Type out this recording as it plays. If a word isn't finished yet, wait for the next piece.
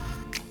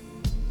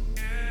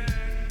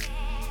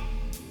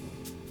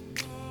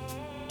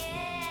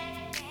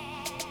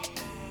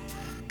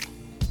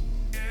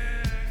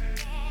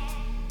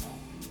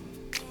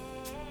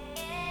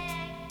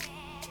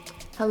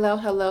Hello,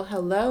 hello,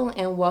 hello,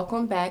 and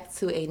welcome back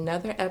to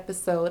another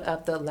episode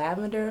of the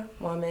Lavender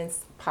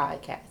Woman's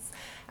Podcast.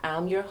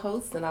 I'm your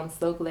host, and I'm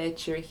so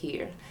glad you're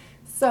here.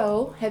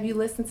 So, have you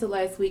listened to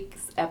last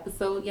week's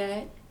episode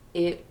yet?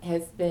 It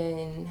has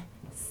been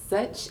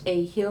such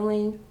a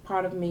healing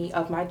part of me,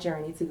 of my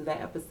journey to do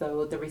that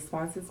episode. The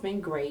response has been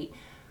great.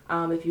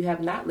 If you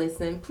have not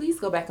listened, please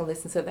go back and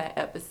listen to that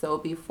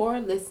episode before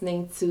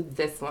listening to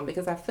this one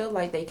because I feel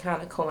like they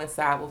kind of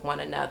coincide with one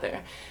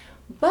another.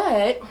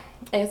 But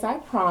as I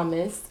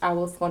promised, I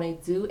was going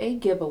to do a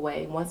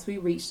giveaway once we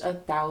reached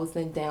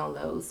 1,000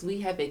 downloads.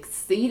 We have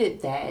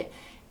exceeded that,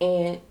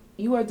 and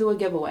you are due a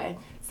giveaway.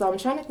 So I'm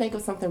trying to think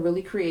of something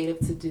really creative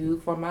to do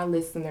for my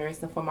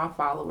listeners and for my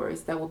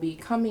followers that will be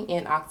coming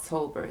in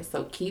October.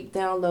 So keep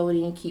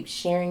downloading, keep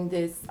sharing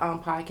this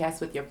podcast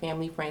with your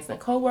family, friends, and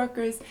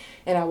coworkers,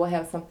 and I will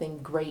have something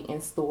great in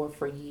store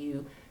for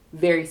you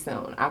very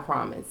soon, I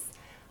promise.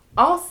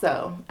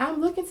 Also,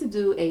 I'm looking to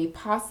do a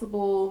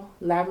possible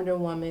Lavender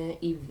Woman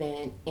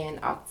event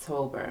in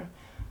October.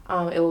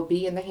 It will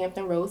be in the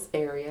Hampton Roads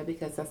area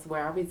because that's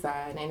where I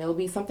reside, and it will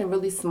be something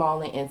really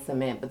small and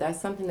intimate. But that's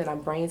something that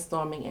I'm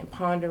brainstorming and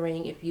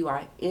pondering. If you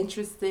are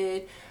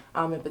interested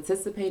in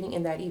participating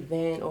in that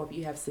event, or if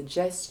you have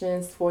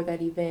suggestions for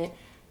that event,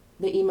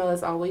 the email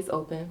is always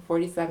open,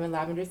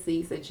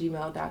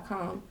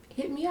 47lavenderseeds@gmail.com.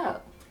 Hit me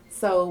up.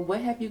 So, what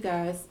have you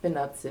guys been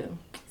up to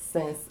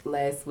since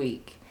last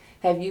week?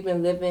 Have you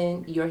been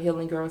living your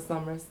Healing Girl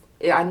summers?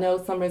 I know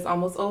summer is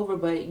almost over,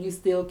 but you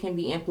still can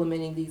be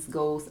implementing these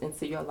goals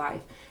into your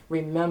life.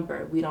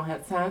 Remember, we don't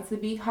have time to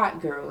be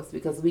hot girls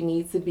because we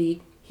need to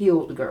be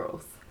healed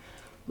girls.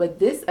 But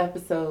this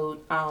episode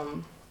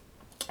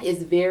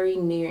is very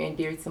near and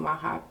dear to my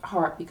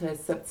heart because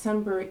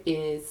September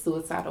is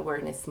Suicide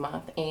Awareness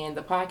Month, and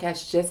the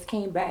podcast just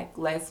came back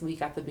last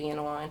week after being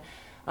on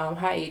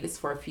hiatus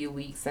for a few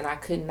weeks, and I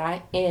could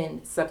not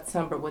end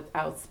September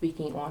without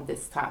speaking on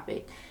this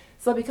topic.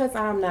 So because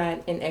I'm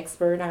not an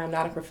expert, I'm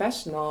not a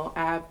professional,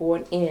 I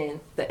brought in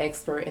the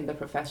expert and the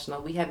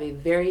professional. We have a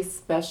very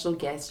special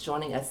guest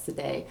joining us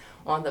today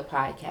on the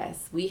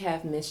podcast. We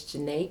have Miss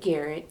Jenay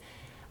Garrett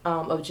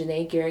of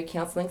Jenay Garrett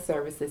Counseling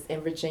Services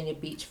in Virginia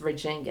Beach,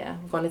 Virginia.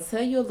 I'm going to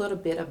tell you a little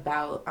bit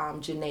about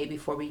Jenay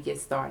before we get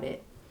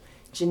started.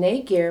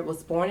 Jenay Garrett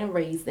was born and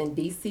raised in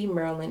D.C.,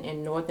 Maryland,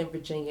 and Northern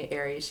Virginia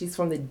area. She's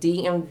from the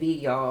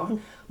DMV,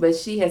 y'all, but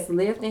she has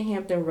lived in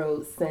Hampton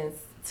Roads since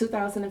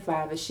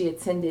 2005 as she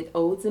attended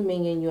Old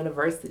Dominion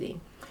University,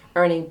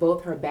 earning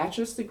both her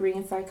bachelor's degree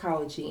in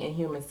psychology and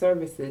human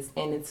services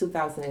and in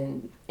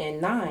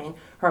 2009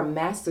 her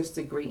master's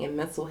degree in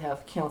mental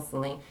health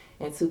counseling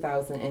in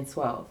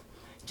 2012.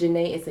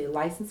 Jenay is a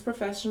licensed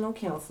professional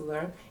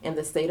counselor in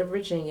the state of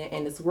Virginia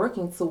and is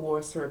working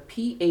towards her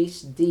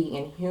PhD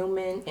in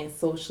human and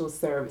social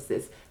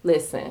services.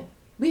 Listen,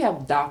 we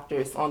have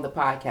doctors on the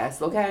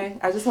podcast, okay?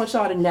 I just want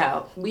y'all to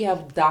know. We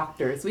have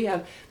doctors. We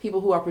have people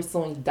who are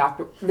pursuing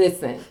doctor.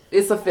 Listen,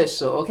 it's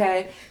official,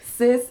 okay?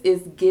 Sis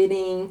is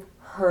getting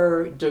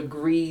her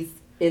degrees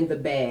in the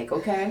bag,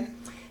 okay?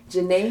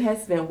 Jenay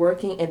has been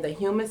working in the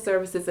human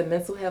services and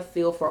mental health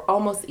field for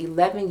almost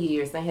 11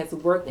 years and has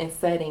worked in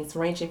settings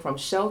ranging from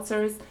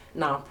shelters,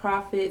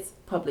 nonprofits,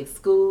 public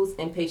schools,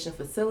 inpatient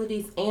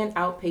facilities, and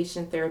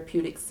outpatient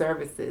therapeutic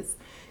services.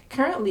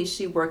 Currently,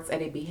 she works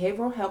at a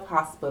behavioral health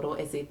hospital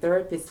as a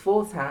therapist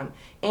full-time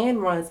and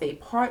runs a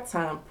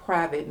part-time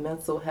private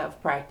mental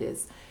health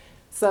practice.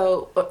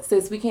 So,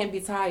 since we can't be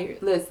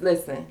tired,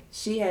 listen,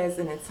 she has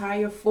an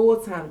entire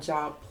full-time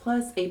job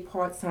plus a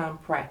part-time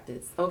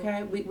practice,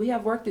 okay? We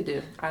have work to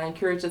do. I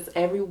encourage us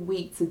every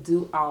week to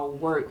do our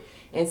work,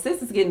 and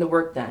sis is getting the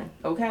work done,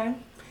 okay?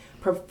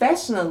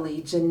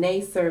 Professionally,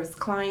 Jenay serves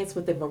clients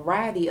with a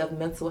variety of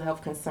mental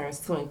health concerns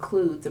to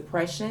include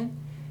depression,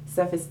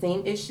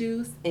 self-esteem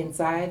issues,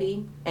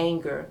 anxiety,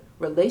 anger,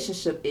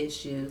 relationship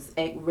issues,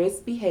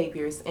 at-risk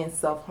behaviors, and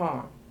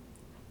self-harm.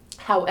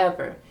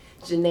 However,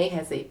 Jenay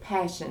has a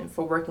passion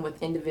for working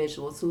with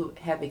individuals who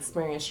have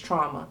experienced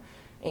trauma.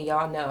 And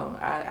y'all know,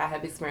 I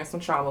have experienced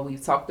some trauma.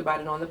 We've talked about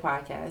it on the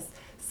podcast.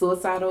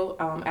 Suicidal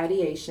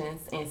ideations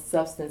and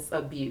substance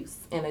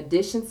abuse. In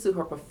addition to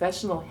her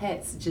professional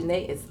hats,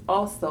 Jenay is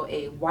also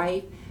a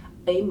wife,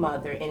 a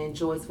mother, and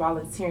enjoys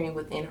volunteering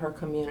within her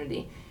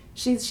community.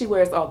 She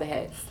wears all the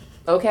hats,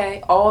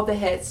 okay? All the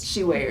hats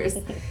she wears.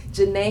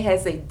 Jenay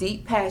has a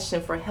deep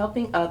passion for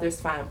helping others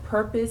find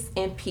purpose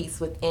and peace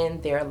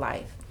within their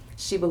life.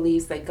 She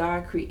believes that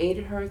God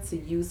created her to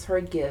use her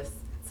gifts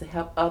to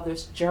help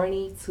others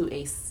journey to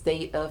a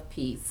state of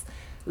peace.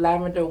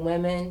 Lavender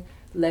Women,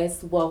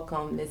 let's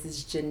welcome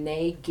Mrs.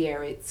 Jenay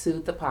Garrett to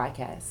the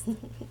podcast.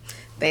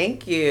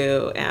 Thank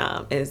you.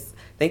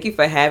 Thank you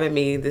for having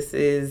me. This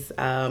is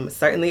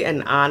certainly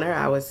an honor.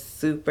 I was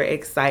super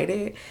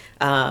excited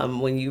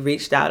when you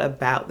reached out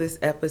about this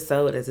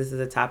episode, as this is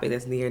a topic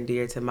that's near and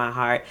dear to my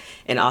heart,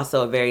 and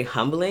also a very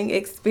humbling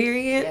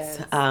experience.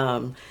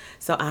 Yes.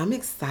 So I'm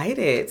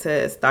excited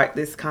to start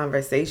this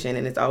conversation,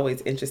 and it's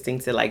always interesting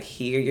to like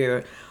hear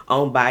your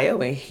own bio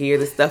and hear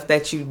the stuff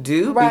that you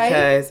do, Right.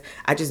 because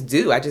I just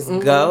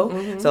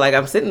go. So like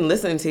I'm sitting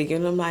listening to you,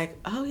 and I'm like,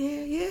 oh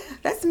yeah,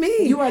 that's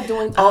me. You are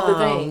doing all the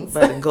things.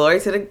 But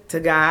glory to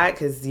God,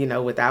 because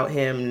without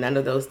Him, none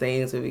of those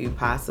things would be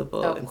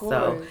possible. Of and course.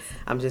 so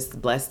I'm just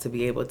blessed to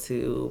be able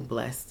to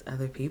bless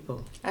other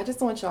people. I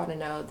just want y'all to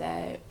know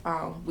that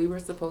we were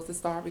supposed to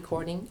start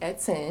recording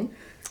at 10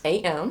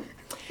 a.m.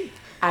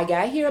 I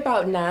got here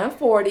about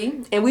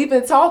 9:40, and we've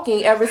been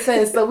talking ever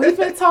since. So we've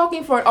been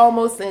talking for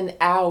almost an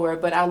hour.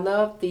 But I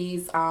love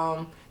these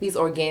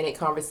organic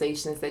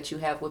conversations that you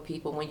have with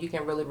people when you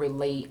can really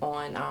relate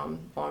on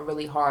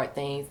really hard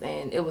things.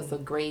 And it was a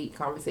great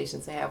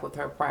conversation to have with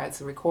her prior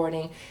to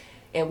recording.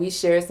 And we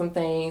shared some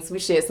things. We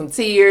shared some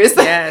tears.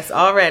 Yes,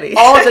 already.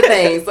 All the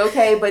things,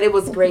 okay? But it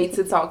was great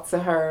to talk to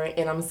her.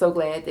 And I'm so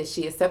glad that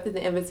she accepted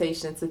the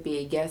invitation to be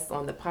a guest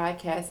on the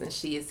podcast. And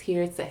she is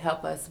here to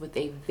help us with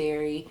a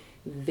very,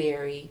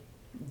 very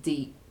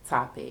deep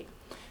topic.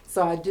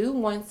 So I do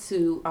want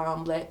to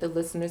let the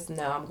listeners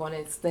know I'm going to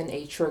extend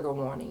a trigger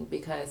warning,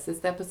 because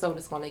this episode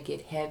is going to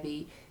get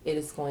heavy. It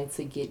is going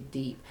to get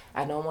deep.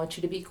 I don't want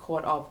you to be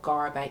caught off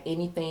guard by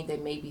anything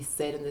that may be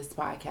said in this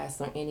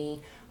podcast or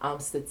any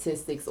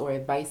statistics or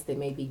advice that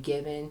may be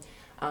given.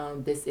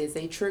 This is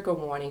a trigger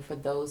warning for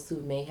those who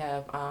may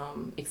have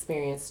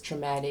experienced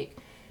traumatic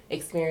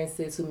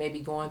experiences, who may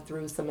be going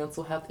through some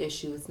mental health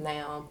issues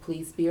now.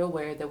 Please be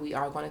aware that we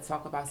are going to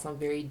talk about some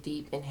very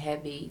deep and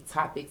heavy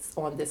topics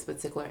on this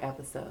particular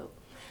episode.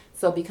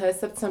 So because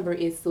September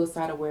is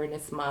Suicide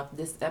Awareness Month,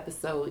 this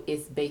episode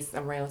is based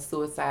around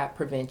suicide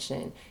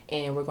prevention.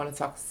 And we're going to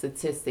talk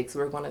statistics,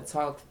 we're going to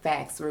talk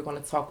facts, we're going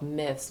to talk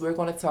myths, we're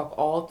going to talk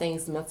all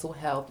things mental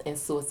health and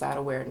suicide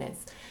awareness.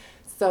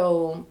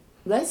 So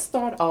let's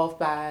start off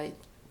by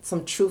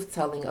some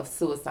truth-telling of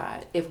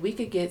suicide. If we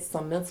could get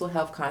some mental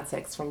health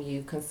context from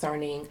you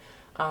concerning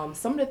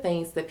some of the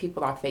things that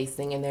people are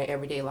facing in their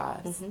everyday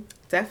lives. Mm-hmm.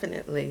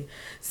 Definitely.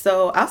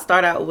 So I'll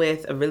start out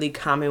with a really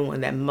common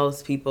one that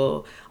most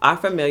people are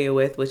familiar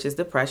with, which is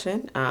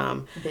depression.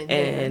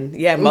 And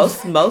yeah,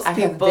 most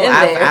people,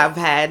 I've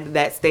had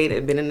that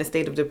state, been in the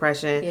state of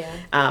depression. Yeah.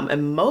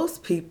 And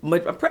most people,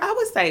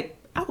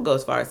 I would go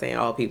as far as saying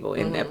all people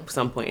at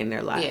some point in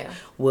their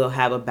life will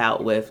have a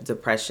bout with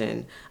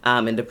depression.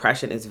 And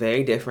depression is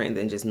very different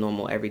than just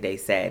normal everyday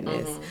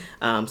sadness.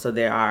 So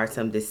there are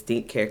some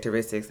distinct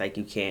characteristics, like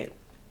you can't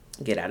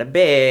get out of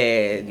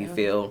bed, you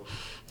feel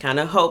kind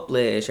of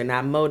hopeless, you're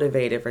not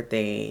motivated for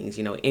things,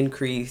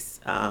 increase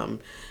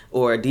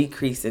or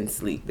decrease in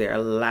sleep. There are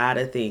a lot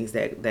of things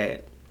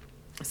that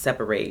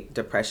separate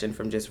depression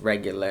from just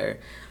regular,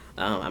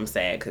 I'm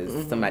sad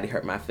because somebody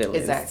hurt my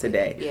feelings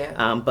today.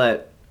 Yeah.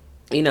 But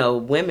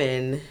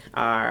women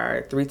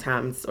are 3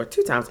 times or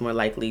 2 times more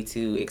likely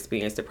to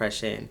experience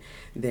depression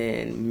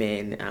than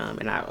men.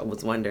 And I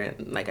was wondering,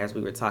 like, as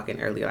we were talking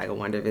earlier, like, I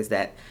wonder if is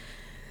that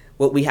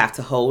what we have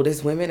to hold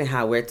as women, and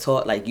how we're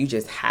taught, like, you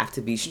just have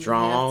to be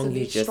strong.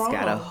 You just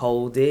got to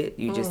hold it.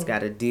 You just got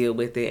to deal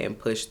with it and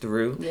push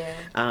through.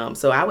 Yeah.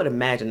 So I would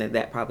imagine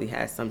that probably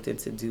has something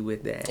to do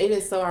with that. It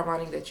is so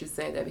ironic that you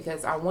said that,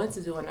 because I want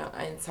to do an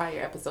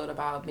entire episode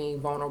about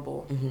being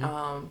vulnerable.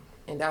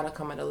 And that'll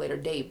come at a later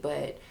date.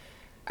 But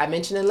I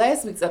mentioned in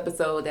last week's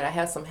episode that I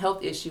have some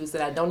health issues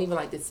that I don't even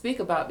like to speak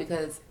about,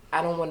 because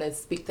I don't want to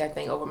speak that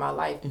thing over my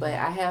life. But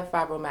I have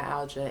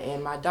fibromyalgia,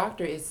 and my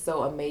doctor is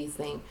so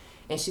amazing.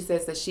 And she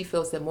says that she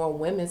feels that more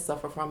women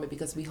suffer from it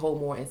because we hold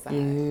more inside.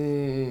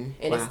 And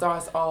it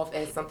starts off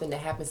as something that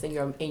happens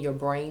in your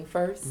brain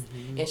first.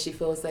 And she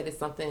feels that it's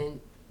something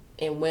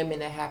in women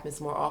that happens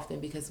more often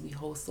because we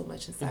hold so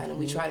much inside and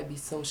we try to be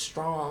so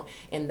strong.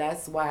 And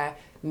that's why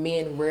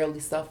men rarely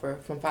suffer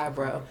from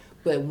fibro.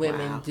 But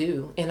women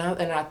do. And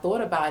I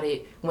thought about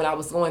it when I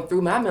was going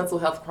through my mental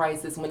health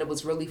crisis, when it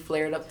was really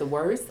flared up the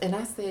worst. And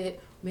I said,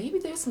 maybe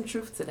there's some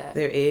truth to that.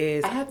 There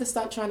is. I have to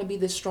stop trying to be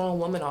this strong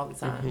woman all the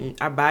time.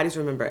 Our bodies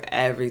remember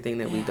everything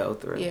that we go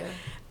through. Yeah.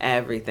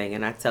 Everything.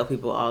 And I tell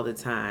people all the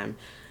time,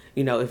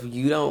 if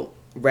you don't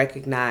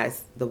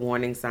recognize the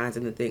warning signs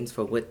and the things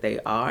for what they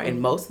are, and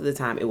most of the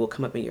time it will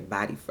come up in your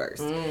body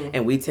first,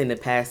 and we tend to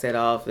pass that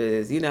off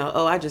as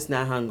I just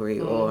not hungry,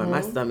 or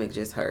my stomach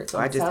just hurts,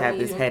 or I just have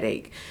this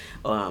headache,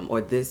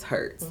 or this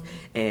hurts,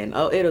 and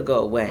it'll go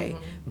away.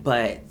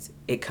 But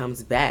it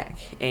comes back,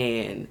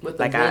 and with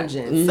like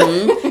vengeance.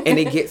 And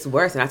it gets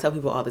worse. And I tell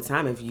people all the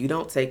time, if you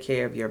don't take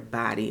care of your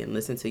body and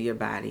listen to your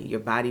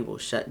body will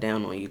shut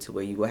down on you to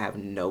where you will have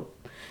no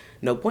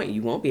point.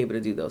 You won't be able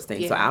to do those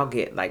things. So I'll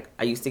get,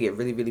 I used to get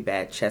really, really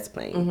bad chest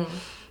pain.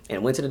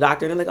 And went to the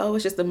doctor, and they're like, oh,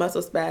 it's just a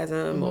muscle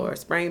spasm or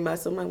sprained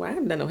muscle. I'm like, well, I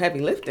haven't done no heavy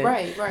lifting.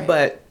 Right.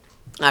 But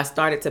I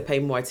started to pay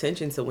more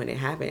attention to when it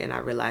happened, and I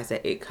realized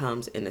that it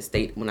comes in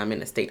when I'm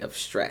in a state of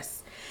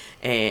stress.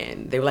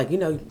 And they were like,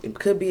 it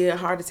could be a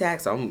heart attack,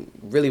 so I'm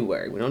really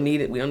worried. We don't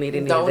need it. We don't need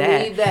any of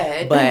that. Need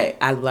that. But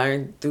I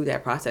learned through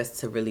that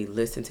process to really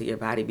listen to your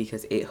body,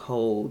 because it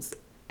holds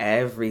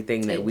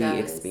everything that we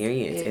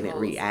experience, and it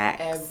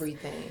reacts.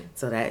 Everything.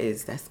 So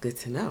that's good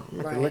to know.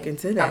 I can look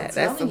into that.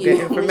 That's some good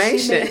information.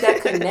 She made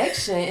that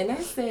connection, and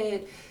I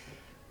said,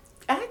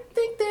 I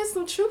think there's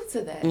some truth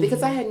to that,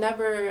 because I had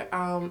never,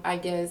 I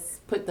guess,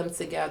 put them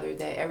together,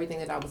 that everything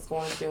that I was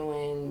going through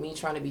and me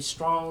trying to be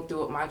strong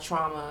through my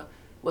trauma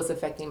was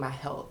affecting my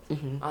health.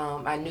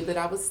 I knew that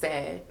I was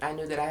sad. I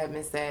knew that I had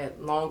been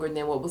sad longer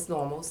than what was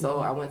normal. So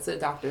I went to the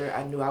doctor.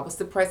 I knew I was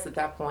depressed at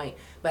that point,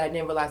 but I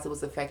didn't realize it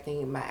was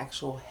affecting my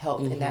actual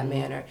health in that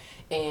manner.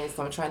 And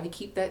so I'm trying to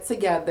keep that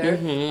together.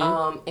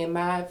 And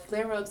my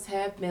flare-ups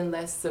have been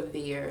less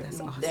severe. That's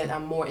awesome. That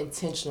I'm more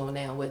intentional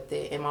now with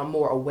it, and I'm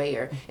more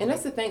aware. And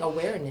that's the thing,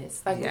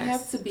 awareness. Like, we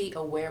have to be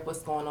aware of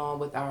what's going on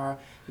with our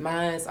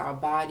minds, our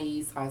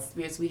bodies, our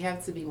spirits. We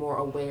have to be more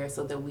aware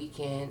so that we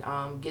can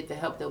get the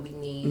help that we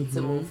need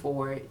to move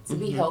forward, to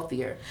be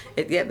healthier.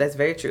 Yeah, that's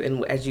very true.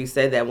 And as you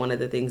said, that one of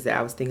the things that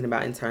I was thinking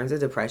about in terms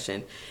of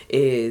depression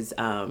is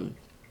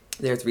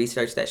there's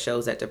research that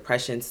shows that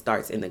depression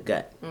starts in the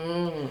gut.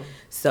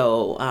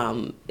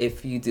 So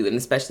if you do, and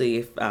especially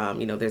if,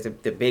 there's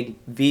the big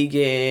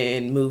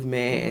vegan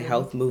movement and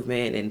health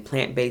movement and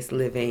plant-based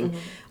living,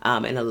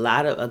 and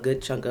a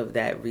good chunk of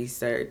that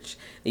research,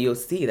 you'll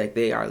see like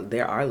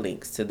there are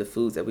links to the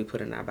foods that we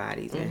put in our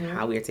bodies and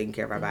how we are taking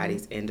care of our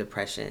bodies in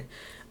depression.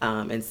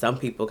 And some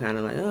people kind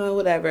of like, oh,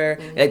 whatever.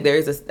 Like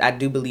I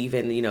do believe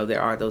in,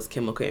 there are those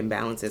chemical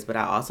imbalances, but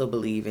I also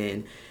believe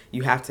in,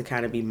 you have to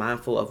kind of be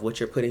mindful of what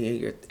you're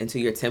putting into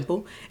your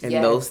temple, and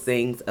those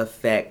things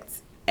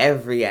affect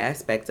every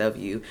aspect of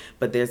you.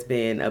 But there's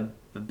been a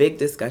big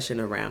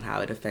discussion around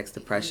how it affects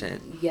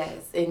depression. Yes.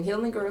 In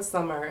Healing Girl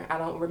Summer, I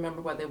don't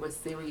remember whether it was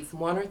series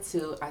 1 or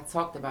 2, I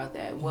talked about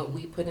that. What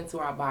we put into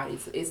our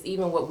bodies. It's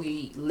even what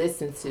we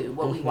listen to,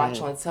 what we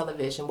watch on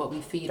television, what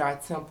we feed our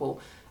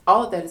temple.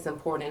 All of that is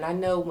important. And I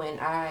know when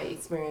I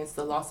experienced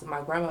the loss of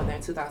my grandmother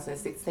in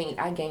 2016,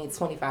 I gained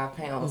 25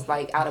 pounds,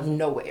 like out of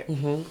nowhere.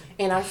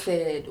 And I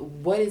said,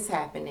 what is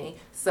happening?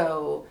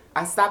 So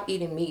I stopped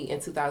eating meat in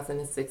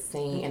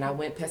 2016, and I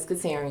went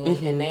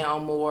pescatarian, and now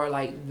I'm more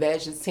like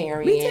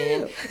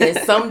vegetarian. And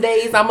some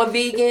days I'm a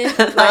vegan,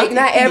 like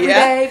not every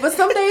day, but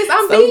some days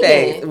I'm vegan.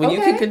 Days, when you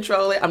can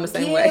control it, I'm the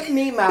same way. Give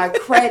me my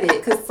credit,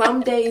 because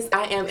some days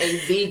I am a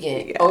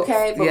vegan,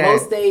 but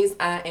most days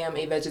I am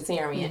a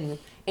vegetarian.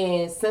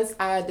 And since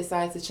I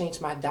decided to change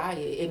my diet,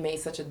 it made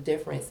such a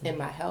difference in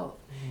my health.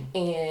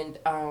 And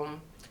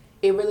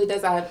it really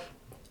does.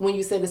 When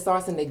you said it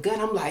starts in the gut,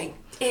 I'm like,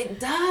 it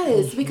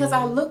does. Because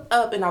I looked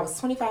up and I was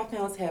 25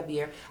 pounds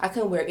heavier. I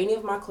couldn't wear any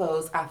of my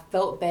clothes. I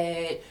felt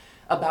bad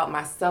about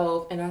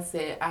myself, and I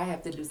said, I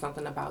have to do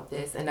something about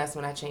this. And that's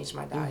when I changed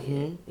my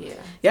diet.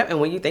 Yep. And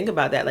when you think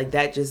about that, like,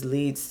 that just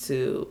leads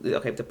to,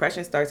 okay,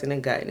 depression starts in the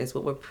gut, and it's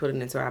what we're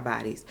putting into our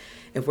bodies.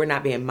 If we're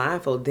not being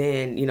mindful,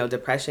 then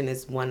depression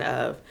is one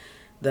of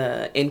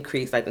the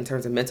increase, like in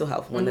terms of mental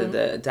health, one of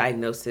the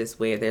diagnoses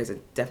where there's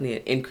definitely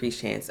an increased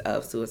chance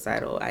of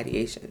suicidal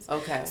ideations.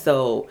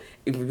 So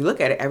if you look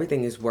at it,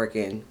 everything is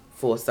working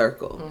full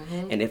circle.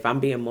 And if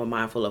I'm being more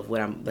mindful of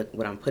what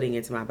I'm putting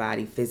into my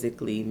body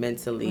physically,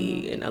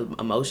 mentally, and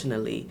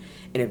emotionally,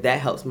 and if that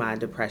helps my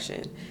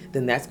depression,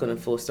 then that's going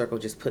to full circle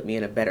just put me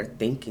in a better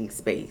thinking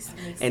space.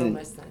 That makes and so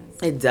much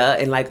sense. It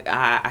does. And like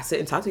I sit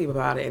and talk to people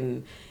about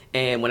it,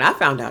 and when I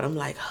found out, I'm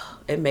like, oh,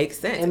 it makes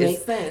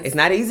sense. It's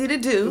not easy to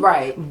do,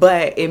 right?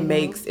 But it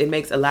makes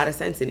a lot of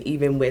sense. And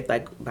even with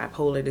like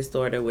bipolar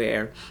disorder,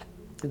 where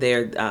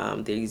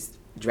these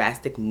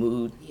drastic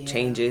mood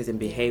changes and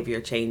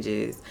behavior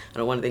changes. I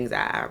know one of the things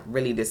I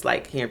really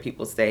dislike hearing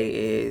people say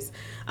is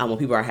when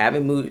people are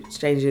having mood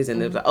changes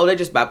and they're like, oh, they're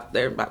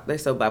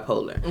so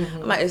bipolar.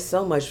 I'm like, it's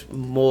so much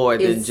more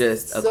than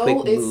just a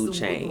quick mood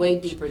change. Way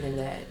deeper than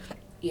that.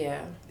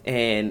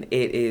 And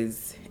it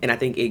is, and I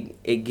think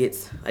it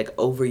gets like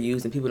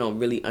overused and people don't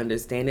really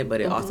understand it,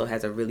 but it also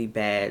has a really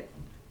bad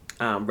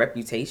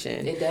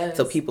reputation. It does.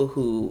 So people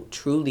who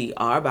truly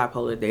are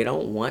bipolar, they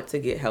don't want to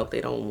get help. They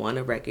don't want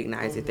to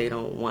recognize it. They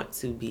don't want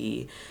to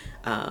be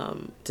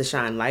to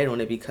shine light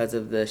on it because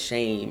of the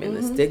shame and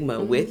the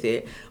stigma with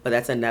it. But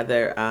that's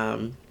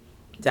another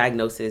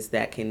diagnosis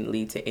that can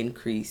lead to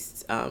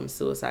increased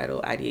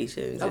suicidal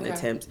ideations and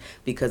attempts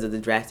because of the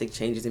drastic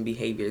changes in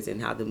behaviors and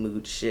how the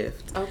mood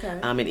shift.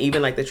 And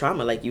even like the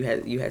trauma, like you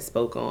had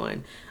spoke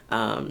on.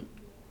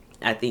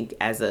 I think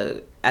as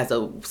a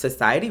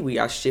society, we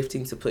are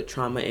shifting to put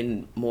trauma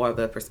in more of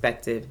a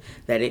perspective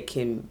that it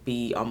can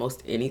be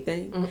almost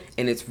anything,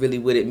 and it's really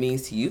what it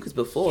means to you. Because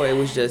before it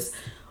was just,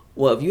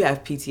 well, if you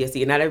have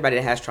PTSD, and not everybody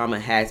that has trauma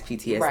has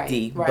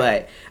PTSD,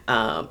 but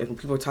if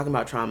people were talking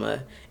about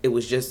trauma, it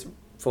was just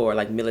for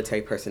like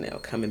military personnel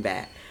coming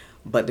back.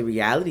 But the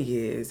reality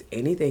is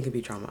anything can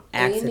be trauma.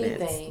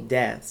 Accidents,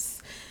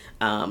 deaths,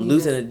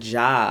 losing a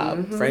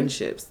job,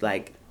 friendships,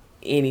 like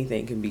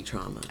anything can be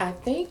trauma. I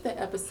think the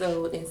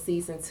episode in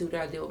season 2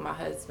 that I did with my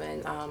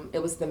husband,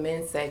 it was the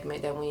men's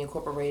segment that we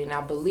incorporated. And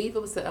I believe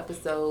it was the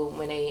episode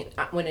when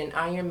an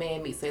Iron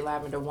Man meets a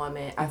Lavender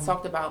Woman. I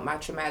talked about my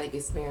traumatic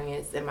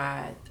experience in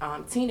my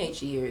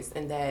teenage years,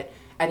 and that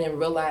I didn't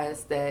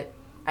realize that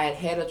I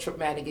had a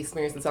traumatic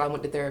experience until I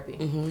went to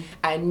therapy.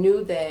 I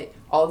knew that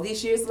all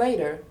these years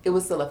later, it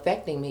was still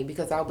affecting me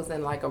because I was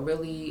in like a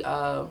really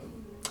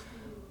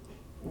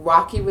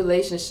rocky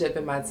relationship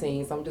in my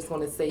teens. I'm just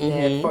going to say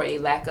that for a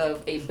lack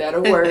of a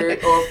better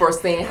word, or for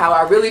saying how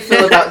I really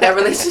feel about that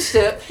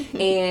relationship.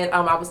 And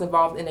I was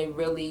involved in a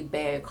really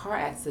bad car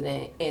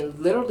accident, and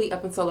literally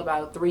up until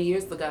about 3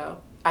 years ago,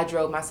 I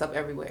drove myself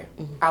everywhere.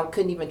 I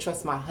couldn't even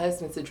trust my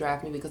husband to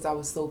drive me because I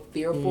was so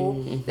fearful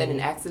that an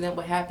accident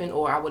would happen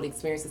or I would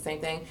experience the same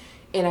thing.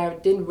 And I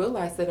didn't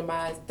realize that, and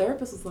my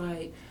therapist was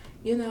like,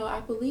 I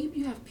believe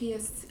you have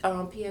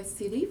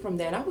PSTD from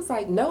that. And I was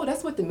like, no,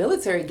 that's what the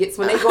military gets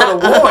when they go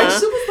to war. And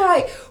she was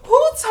like,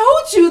 who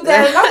told you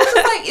that? And I was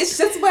just like, it's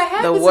just what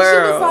happens. The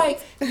world.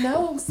 And she was like,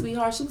 no,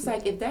 sweetheart. She was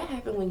like, if that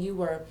happened when you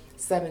were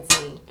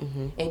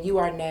 17 and you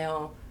are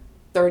now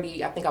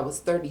 30, I think I was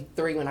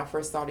 33 when I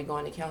first started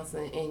going to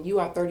counseling, and you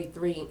are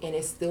 33 and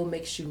it still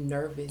makes you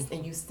nervous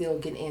and you still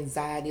get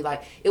anxiety.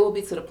 Like, it will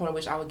be to the point in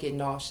which I would get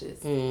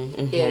nauseous. And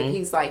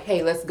he's like,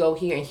 hey, let's go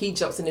here, and he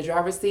jumps in the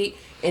driver's seat,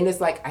 and it's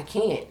like, I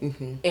can't.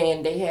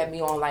 And they had me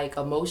on like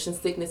motion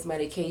sickness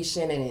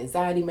medication and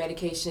anxiety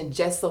medication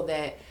just so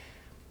that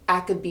I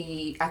could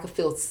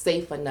feel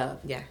safe enough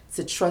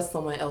to trust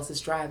someone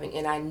else's driving.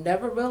 And I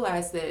never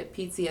realized that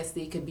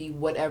PTSD could be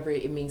whatever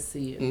it means to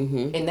you.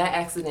 And that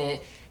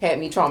accident had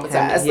me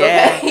traumatized.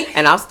 Okay?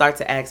 And I'll start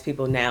to ask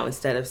people now,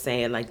 instead of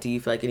saying like, do you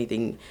feel like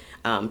anything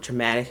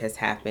traumatic has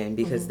happened?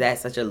 Because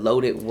that's such a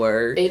loaded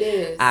word. It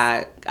is.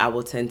 I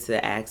will tend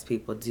to ask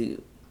people,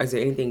 is there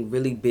anything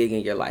really big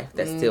in your life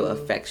that still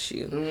affects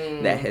you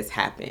that has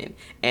happened?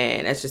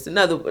 And that's just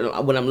another,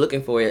 what I'm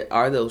looking for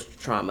are those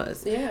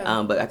traumas.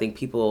 But I think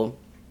people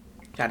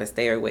try to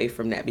stay away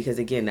from that because,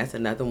 again, that's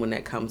another one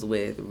that comes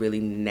with really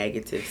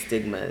negative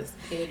stigmas.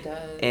 It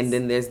does. And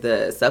then there's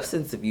the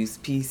substance abuse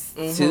piece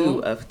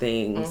too of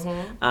things.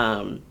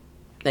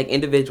 Like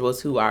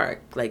individuals who are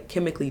like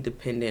chemically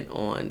dependent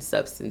on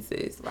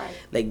substances,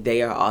 like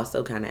they are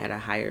also kind of at a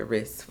higher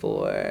risk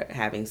for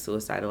having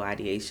suicidal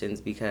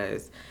ideations,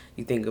 because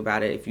you think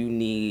about it, if you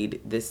need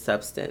this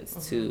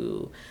substance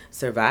to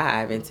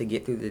survive and to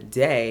get through the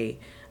day,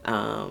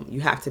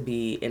 you have to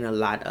be in a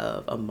lot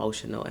of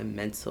emotional and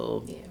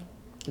mental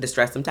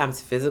distress,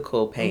 sometimes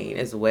physical pain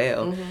as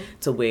well,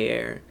 to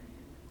where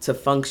to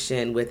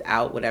function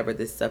without whatever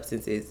this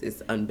substance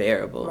is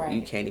unbearable.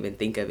 You can't even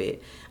think of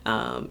it.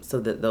 So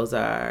that those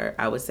are,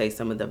 I would say,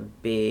 some of the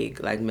big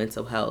like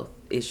mental health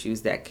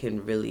issues that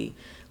can really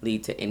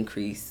lead to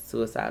increased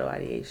suicidal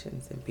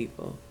ideations in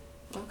people.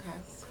 Okay.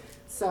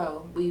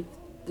 So we've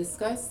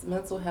discussed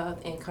mental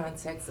health in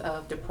context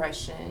of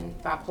depression,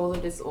 bipolar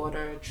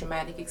disorder,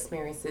 traumatic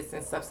experiences,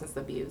 and substance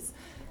abuse.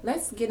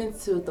 Let's get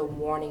into the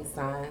warning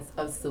signs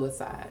of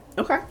suicide.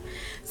 Okay.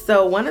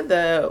 So one of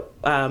the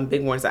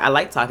big warning signs, I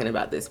like talking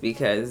about this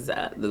because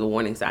the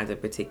warning signs in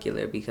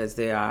particular, because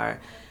there are,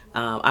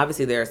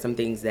 obviously there are some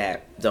things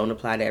that don't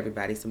apply to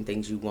everybody, some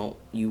things you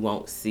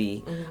won't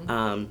see.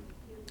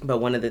 But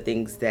one of the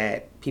things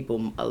that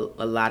people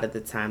a lot of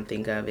the time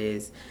think of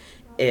is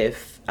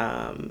if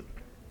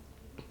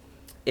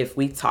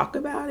we talk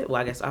about it,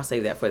 well, I guess I'll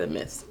save that for the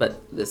myths,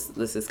 but this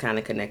is kind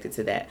of connected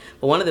to that.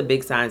 But one of the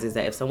big signs is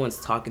that if someone's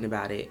talking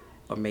about it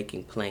or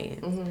making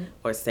plans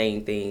or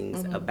saying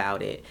things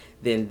about it,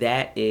 then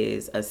that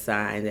is a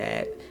sign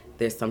that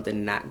there's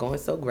something not going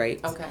so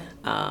great.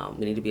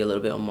 We need to be a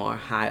little bit more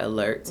high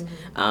alert.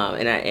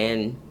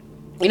 And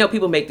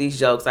people make these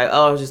jokes like,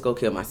 oh, I'll just go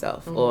kill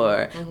myself,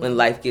 or when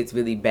life gets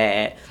really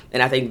bad.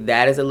 And I think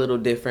that is a little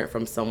different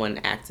from someone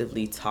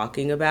actively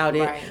talking about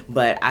it.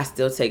 But I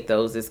still take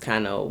those as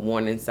kind of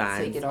warning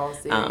signs. Take it all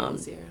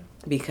serious,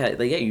 Because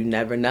you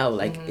never know.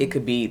 Like that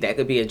could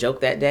be a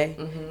joke that day,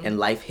 and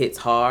life hits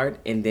hard,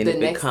 and then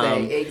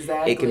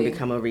it can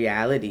become a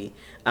reality.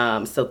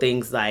 So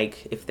things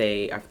like if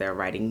they're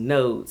writing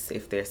notes,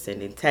 if they're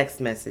sending text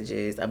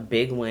messages. A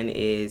big one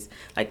is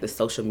like the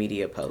social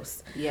media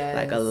posts.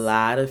 Like a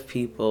lot of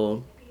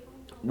people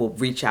will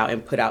reach out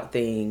and put out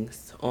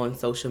things on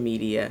social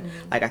media.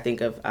 Like I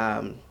think of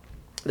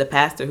the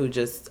pastor who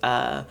just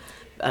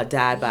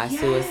died by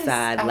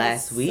suicide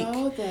last week.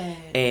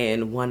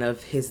 And one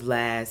of his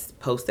last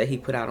posts that he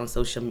put out on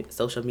social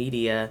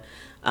media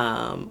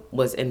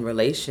was in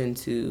relation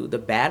to the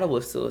battle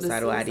with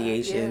suicidal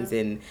ideations,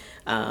 and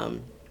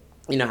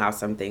how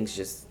some things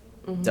just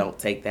don't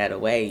take that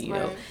away, you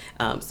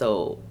know.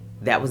 So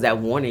that was that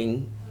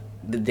warning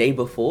the day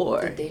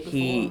before.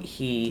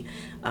 He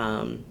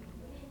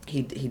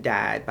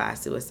died by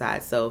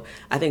suicide. So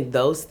I think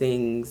those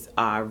things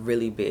are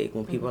really big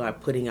when people are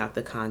putting out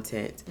the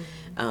content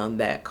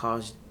that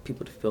cause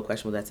people to feel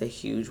questionable. That's a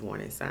huge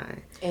warning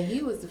sign. And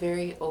he was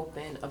very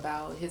open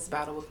about his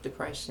battle with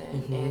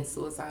depression and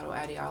suicidal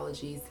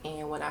ideologies.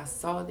 And when I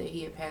saw that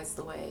he had passed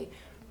away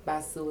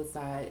by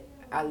suicide,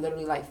 I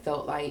literally like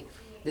felt like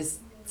this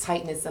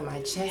tightness in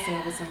my chest,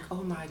 and I was like,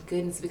 oh my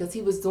goodness, because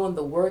he was doing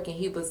the work, and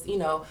he was, you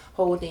know,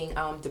 holding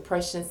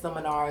depression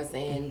seminars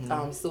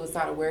and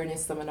suicide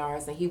awareness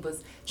seminars, and he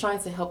was trying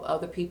to help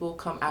other people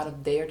come out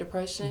of their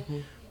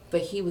depression,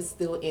 but he was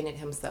still in it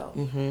himself.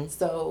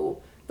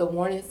 So the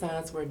warning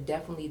signs were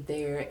definitely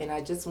there, and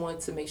I just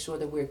wanted to make sure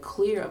that we're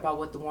clear about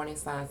what the warning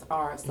signs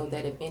are, so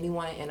that if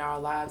anyone in our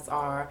lives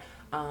are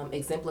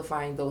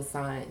exemplifying those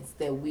signs,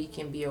 that we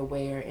can be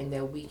aware, and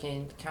that we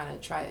can kind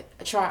of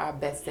try our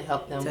best to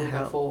help them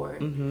moving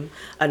forward.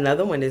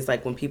 Another one is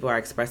like when people are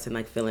expressing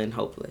like feeling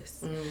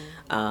hopeless.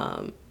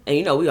 And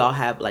you know, we all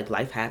have, like,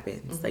 life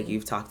happens. Like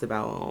you've talked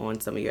about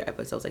on some of your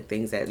episodes, like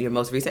things that your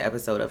most recent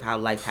episode of how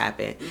life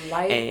happened.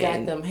 Life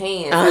got them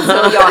hands. I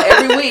tell y'all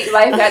every week,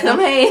 life got them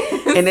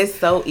hands. And it's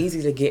so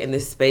easy to get in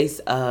this space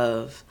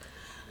of,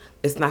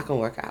 it's not going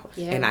to work out.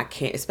 Yeah. And I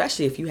can't,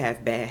 especially if you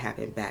have bad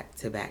happen back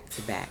to back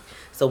to back.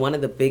 So one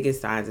of the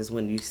biggest signs is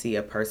when you see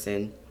a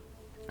person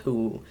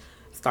who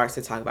starts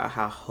to talk about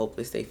how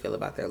hopeless they feel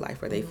about their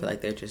life, or they feel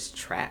like they're just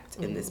trapped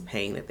in this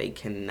pain that they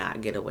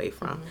cannot get away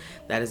from.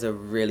 That is a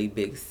really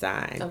big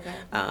sign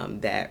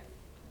that,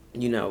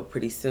 you know,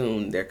 pretty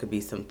soon there could be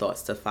some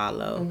thoughts to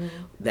follow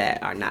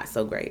that are not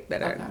so great,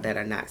 that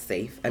are not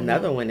safe.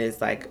 Another one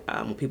is like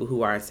people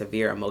who are in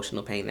severe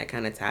emotional pain. That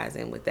kind of ties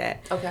in with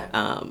that.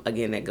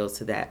 Again, that goes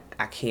to that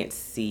I can't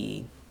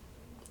see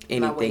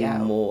anything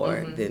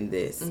more than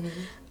this.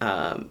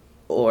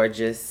 Or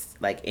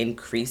just like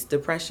increased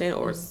depression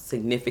or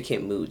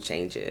significant mood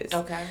changes.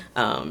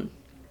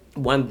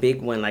 One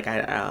big one, like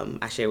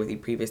I shared with you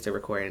previous to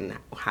recording,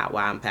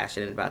 why I'm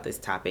passionate about this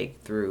topic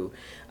through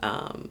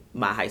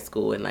my high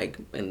school,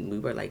 and we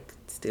were like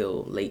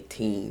still late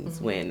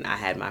teens when I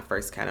had my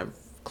first kind of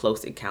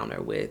close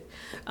encounter with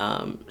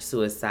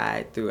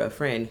suicide through a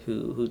friend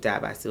who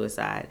died by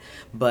suicide.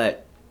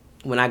 But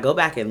when I go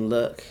back and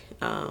look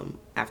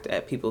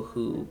at people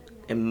who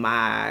in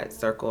my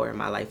circle or in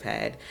my life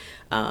had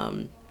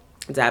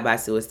died by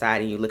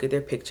suicide, and you look at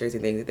their pictures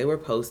and things that they were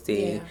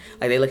posting,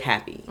 like they look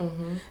happy.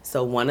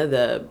 So one of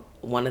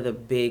the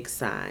big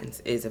signs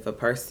is if a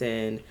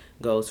person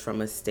goes from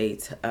a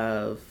state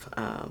of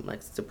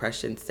like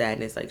depression,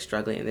 sadness, like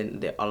struggling,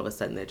 and then all of a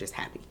sudden they're just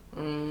happy.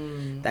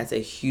 That's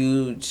a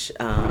huge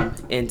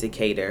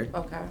indicator.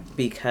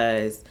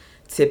 Because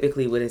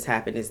typically what has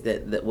happened is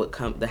that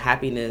the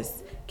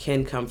happiness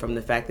can come from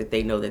the fact that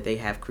they know that they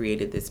have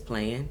created this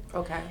plan.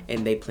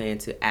 And they plan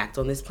to act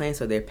on this plan,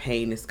 so their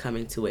pain is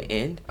coming to an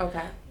end.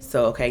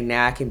 So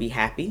now I can be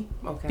happy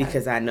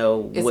because I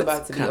know it's what's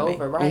about to coming. be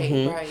over.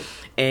 Right.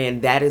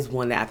 And that is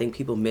one that I think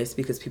people miss,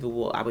 because I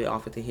will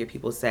often hear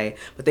people say,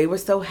 but they were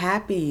so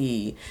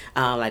happy.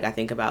 Like I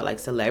think about like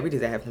celebrities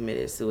that have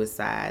committed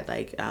suicide,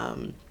 like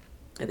I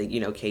think,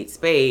 you know, Kate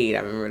Spade. I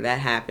remember that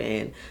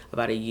happened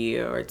about a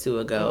year or two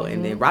ago.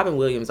 And then Robin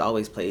Williams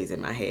always plays in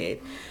my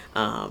head.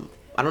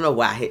 I don't know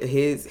why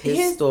his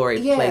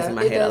story plays in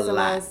my head a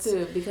lot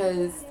too,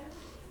 because,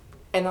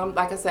 and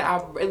like I said,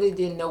 I really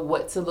didn't know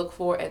what to look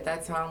for at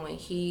that time when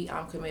he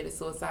committed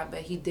suicide,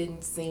 but he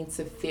didn't seem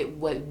to fit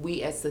what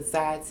we as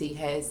society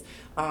has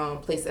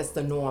placed as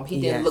the norm. He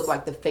didn't look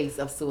like the face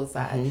of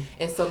suicide.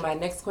 And so my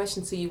next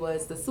question to you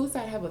was, does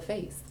suicide have a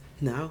face?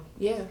 No.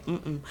 Yeah.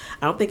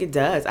 I don't think it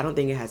does. I don't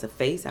think it has a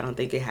face. I don't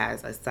think it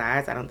has a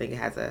size. I don't think it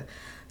has a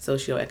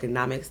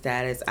socioeconomic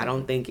status. I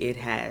don't think it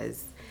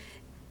has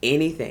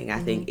anything. I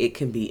think it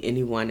can be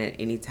anyone at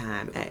any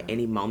time, at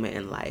any moment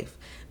in life.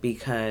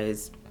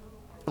 Because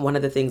one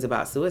of the things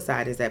about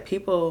suicide is that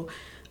people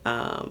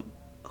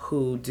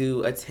who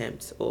do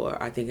attempt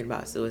or are thinking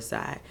about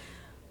suicide,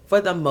 for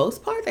the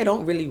most part, they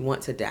don't really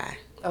want to die.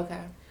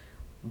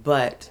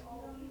 But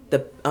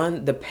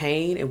the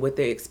pain and what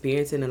they're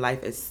experiencing in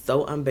life is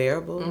so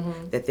unbearable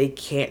that they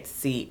can't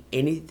see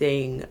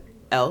anything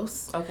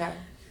else.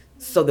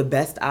 So the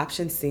best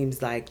option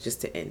seems like just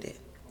to end it,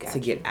 to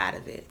get out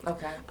of it.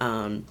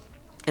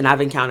 And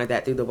I've encountered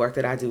that through the work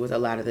that I do with a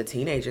lot of the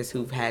teenagers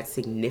who've had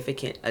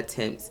significant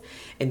attempts,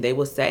 and they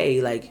will say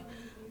like,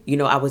 you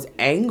know, I was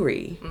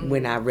angry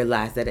when I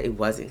realized that it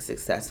wasn't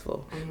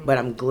successful, but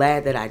I'm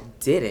glad that I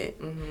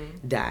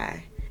didn't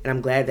die. And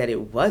I'm glad that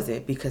it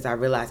wasn't, because I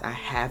realized I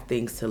have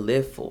things to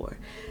live for.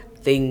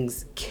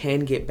 Things can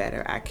get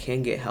better. I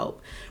can get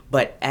help.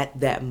 But at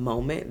that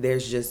moment,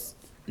 there's just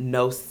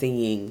no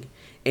seeing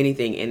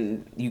anything.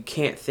 And you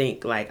can't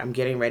think like, I'm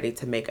getting ready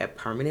to make a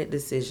permanent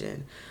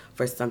decision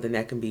for something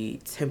that can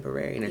be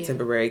temporary. And a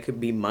temporary could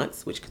be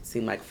months, which could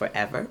seem like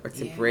forever. Or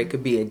temporary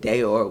could be a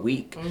day or a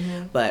week.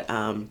 But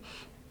I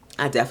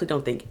definitely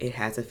don't think it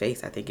has a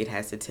face. I think it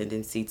has a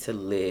tendency to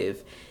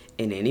live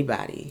in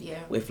anybody.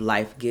 If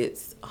life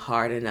gets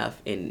hard enough,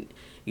 and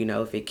you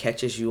know, if it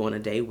catches you on a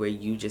day where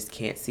you just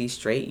can't see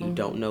straight, you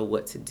don't know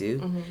what to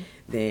do,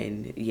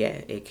 then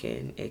it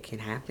can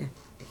happen.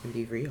 It can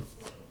be real.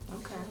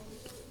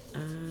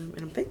 And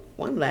I think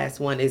one last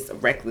one is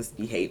reckless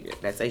behavior.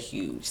 That's a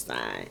huge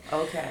sign.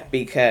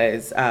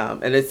 Because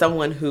and it's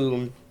someone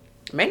who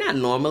may not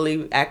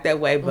normally act that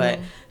way, but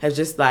has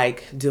just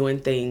like doing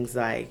things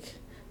like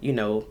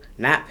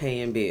not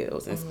paying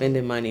bills and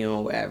spending money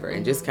on whatever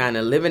and just kind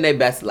of living their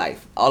best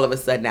life all of a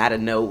sudden out of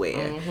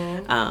nowhere,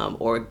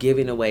 or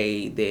giving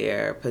away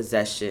their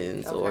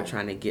possessions, or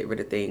trying to get rid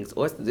of things,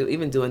 or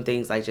even doing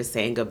things like just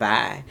saying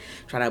goodbye,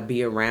 trying to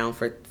be around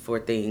for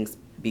things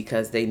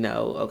because they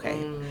know,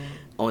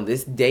 on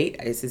this date,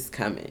 this is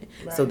coming.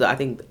 Right. So I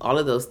think all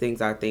of those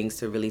things are things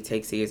to really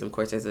take serious. Of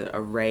course, there's an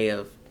array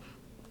of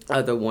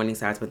other warning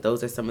signs, but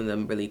those are some of the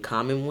really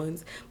common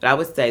ones. But I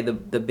would say the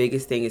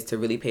biggest thing is to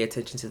really pay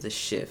attention to the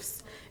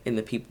shifts in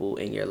the people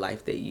in your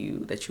life that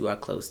you are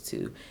close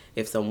to.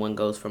 If someone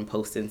goes from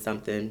posting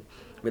something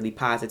really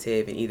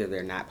positive and either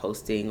they're not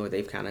posting or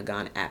they've kind of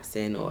gone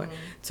absent, or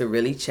to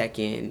really check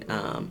in,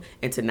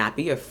 and to not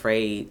be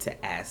afraid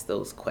to ask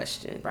those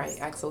questions. Right,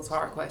 ask those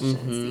hard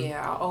questions.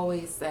 Yeah, I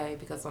always say,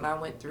 because when I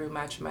went through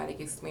my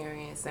traumatic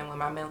experience and when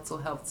my mental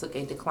health took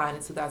a decline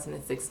in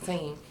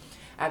 2016,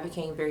 I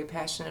became very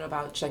passionate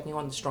about checking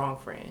on the strong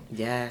friend.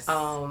 Yes.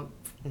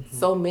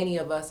 So many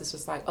of us, it's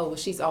just like, oh, well,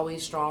 she's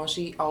always strong.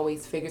 She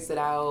always figures it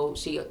out.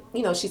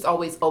 She's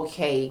always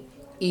okay,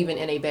 even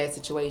in a bad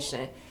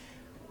situation.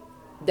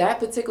 That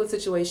particular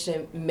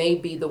situation may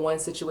be the one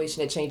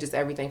situation that changes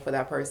everything for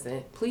that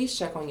person. Please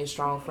check on your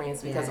strong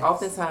friends, because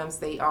oftentimes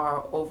they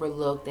are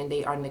overlooked and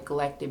they are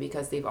neglected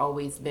because they've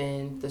always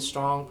been the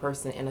strong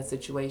person in a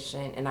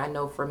situation. And I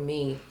know for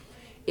me,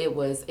 it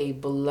was a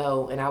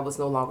blow, and I was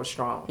no longer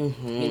strong.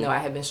 I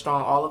had been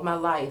strong all of my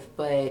life,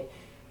 but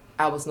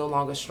I was no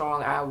longer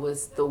strong. I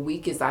was the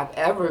weakest I've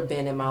ever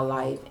been in my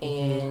life.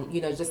 And,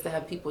 just to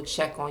have people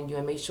check on you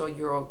and make sure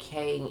you're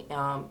okay,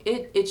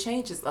 it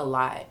changes a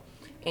lot.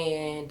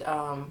 And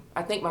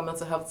I think my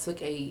mental health took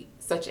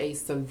such a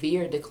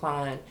severe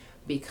decline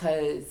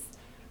because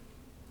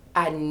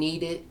I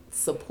needed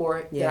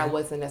support that I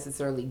wasn't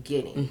necessarily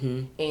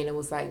getting. And it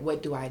was like,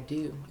 what do? I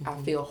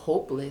feel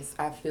hopeless.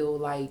 I feel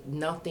like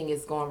nothing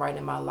is going right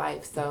in my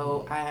life.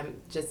 So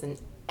I'm just an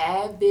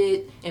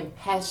avid and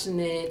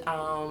passionate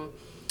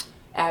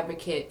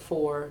advocate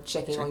for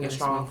checking on your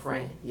strong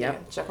friend. Yep. Yeah,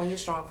 check on your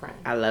strong friend.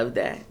 I love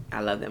that.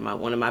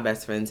 One of my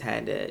best friends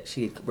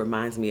she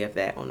reminds me of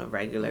that on a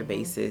regular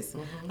basis.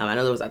 I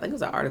know I think it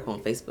was an article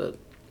on Facebook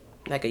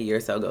like a year or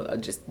so ago,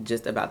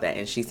 just about that,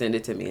 and she sent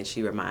it to me, and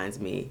she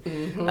reminds me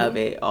of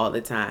it all the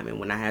time. And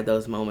when I have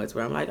those moments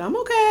where I'm like, I'm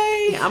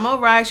okay, I'm all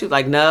right, she was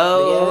like,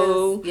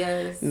 no,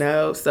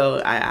 no.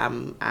 So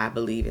I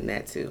believe in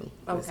that too.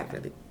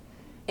 Okay.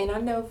 And I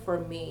know for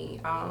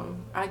me,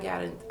 I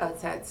got a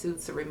tattoo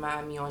to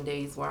remind me on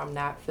days where I'm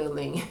not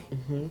feeling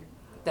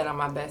that I'm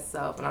my best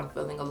self and I'm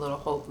feeling a little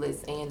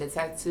hopeless. And the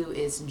tattoo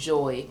is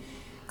joy,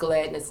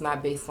 gladness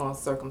not based on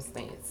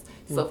circumstance.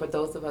 So for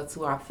those of us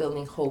who are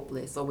feeling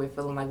hopeless, or we're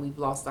feeling like we've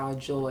lost our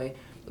joy,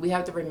 we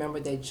have to remember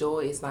that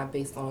joy is not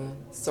based on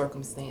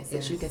circumstance.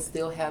 That you can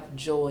still have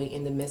joy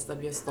in the midst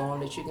of your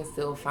storm, that you can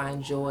still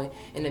find joy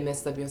in the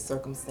midst of your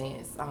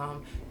circumstance.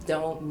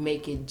 Don't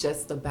make it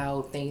just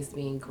about things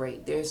being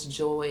great. There's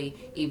joy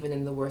even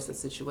in the worst of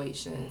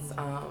situations.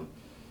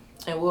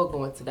 And we'll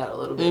go into that a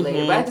little bit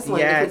later. But I just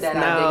wanted to put that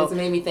out there because it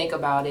made me think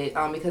about it,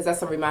 because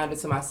that's a reminder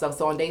to myself.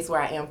 So on days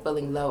where I am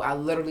feeling low, I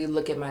literally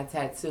look at my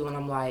tattoo and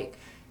I'm like,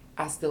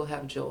 I still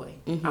have joy.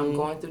 I'm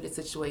going through the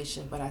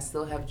situation, but I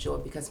still have joy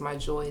because my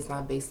joy is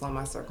not based on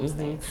my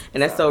circumstance.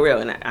 And that's so real.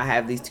 And I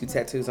have these two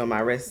tattoos on my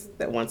wrist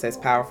that one says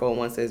powerful and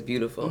one says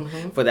beautiful.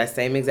 For that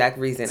same exact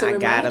reason, I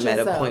got them at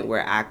a point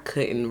where I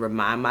couldn't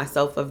remind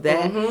myself of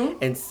that.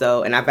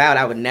 And I vowed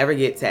I would never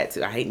get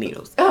tattooed. I hate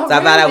needles. So I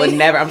vowed I would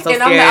never. I'm so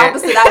scared. And I'm the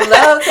opposite. I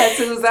love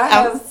tattoos. I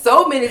have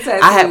so many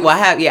tattoos.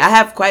 I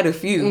have quite a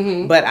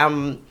few. But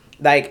I'm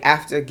like,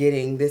 after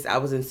getting this, I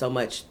was in so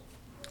much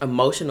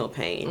emotional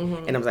pain,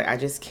 and I was like, I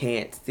just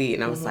can't see it.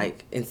 And I was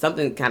like, and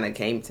something kind of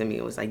came to me.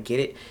 It was like, get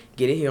it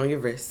here on your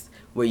wrist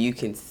where you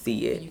can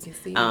see it.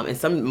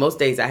 And most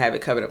days I have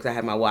it covered up because I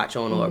have my watch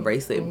on or a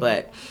bracelet,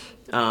 but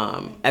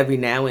every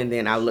now and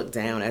then I'll look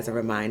down as a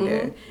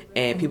reminder,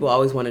 and people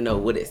always want to know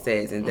what it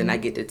says, and then I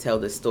get to tell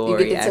the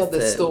story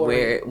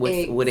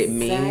what it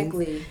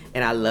means,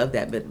 and I love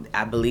that. But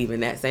I believe in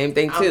that same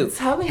thing too.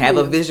 Have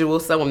a visual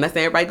someone. I'm not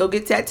saying everybody go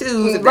get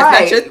tattoos if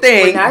that's not your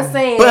thing. We're not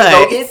saying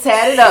go get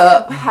tatted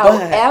up.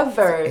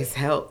 However, it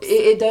helps.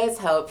 It does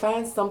help.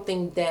 Find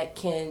something that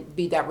can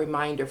be that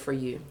reminder for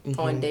you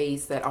on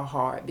days that are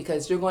hard,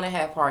 because you're going to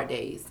have hard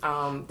days.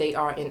 They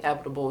are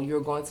inevitable.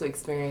 You're going to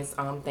experience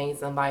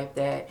things in life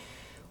that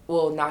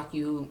will knock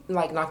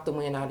the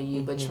wind out of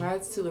you, but try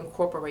to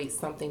incorporate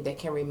something that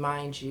can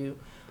remind you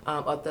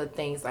of the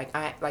things like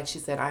she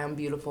said, I am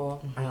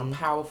beautiful, I am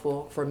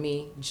powerful. For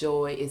me,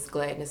 joy is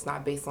gladness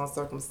not based on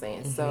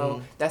circumstance.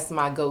 So that's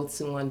my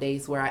go-to on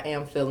days where I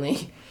am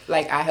feeling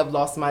like I have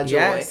lost my joy.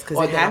 Yes,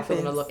 because it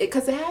happens.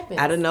 Because it happens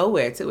out of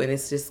nowhere too, and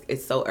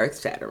it's so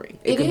earth-shattering.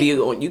 It could be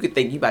you could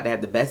think you about to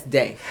have the best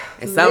day,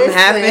 and something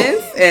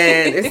happens,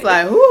 and it's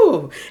like,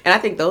 whoo. And I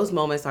think those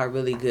moments are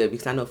really good,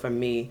 because I know for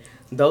me,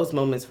 those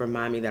moments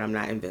remind me that I'm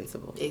not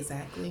invincible.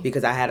 Exactly.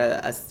 Because I had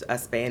a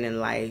span in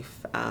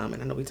life, and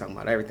I know we're talking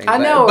about everything. I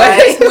know,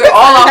 right? We're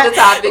all off the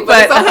topic,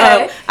 but it's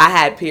okay. I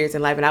had periods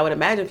in life, and I would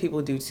imagine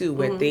people do too,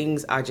 where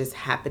things are just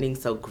happening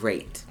so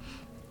great.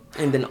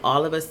 And then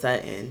all of a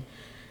sudden,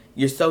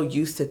 you're so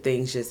used to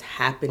things just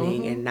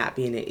happening and not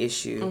being an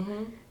issue.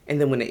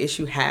 And then when the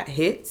issue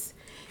hits,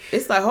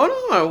 it's like, hold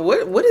on,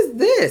 what is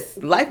this?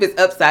 Life is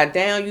upside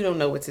down. You don't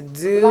know what to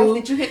do.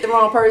 Like, did you hit the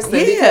wrong person?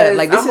 Yeah,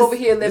 like I'm over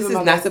here living this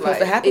my is not supposed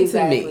to happen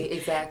to me.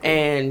 Exactly.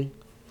 And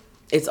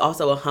it's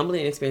also a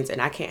humbling experience,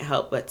 and I can't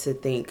help but to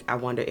think, I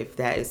wonder if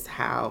that is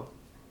how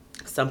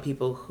some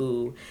people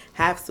who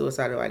have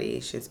suicidal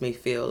ideations may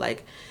feel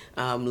like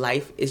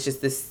life is just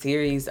this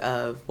series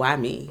of why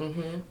me?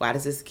 Why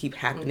does this keep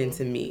happening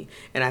to me?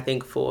 And I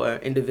think for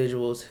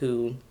individuals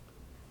who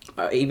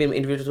even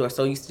individuals who are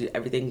so used to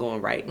everything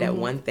going right, that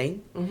one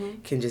thing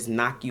can just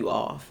knock you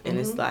off. And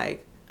it's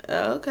like,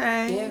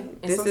 okay. Yeah,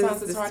 and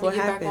sometimes it's hard to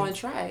get back on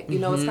track. You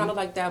know, it's kind of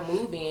like that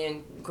movie,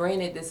 and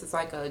granted, this is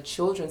like a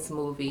children's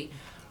movie,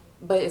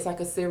 but it's like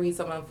a series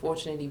of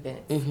unfortunate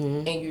events.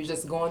 And you're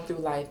just going through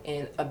life,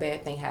 and a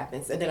bad thing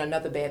happens, and then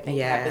another bad thing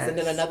happens, and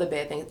then another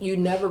bad thing. You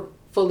never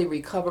fully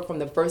recover from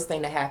the first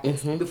thing that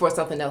happens before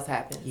something else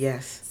happens.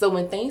 Yes. So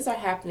when things are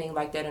happening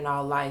like that in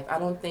our life, I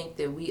don't think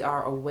that we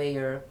are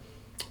aware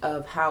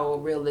of how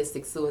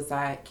realistic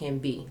suicide can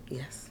be.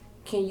 Yes.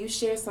 Can you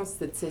share some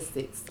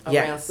statistics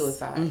around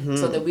suicide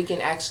so that we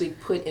can actually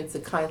put into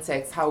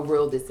context how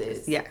real this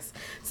is? Yes.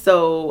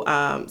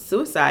 So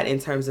suicide, in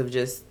terms of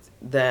just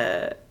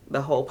the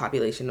whole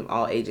population of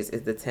all ages,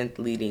 is the 10th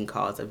leading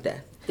cause of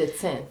death. The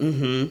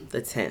 10th?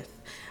 The 10th.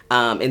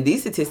 And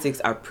these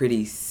statistics are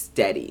pretty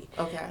steady.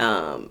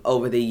 Okay.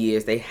 Over the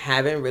years. They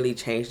haven't really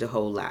changed a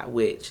whole lot,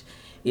 which,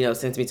 you know,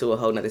 sends me to a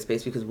whole nother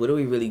space, because what are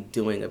we really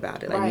doing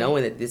about it? Like,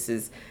 knowing that this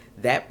is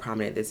that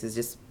prominent, this is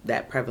just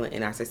that prevalent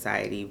in our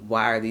society,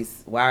 why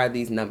are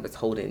these numbers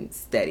holding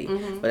steady?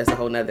 But that's a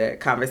whole nother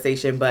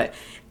conversation. But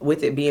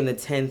with it being the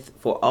 10th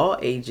for all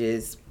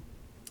ages,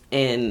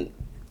 and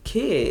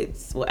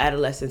kids,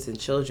 adolescents and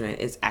children,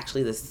 it's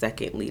actually the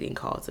second leading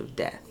cause of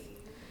death.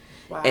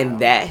 Wow. And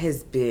that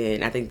has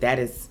been, I think that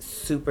is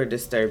super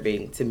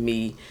disturbing to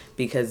me,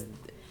 because,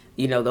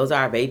 you know, those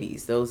are our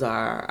babies. Those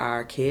are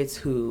our kids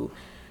who,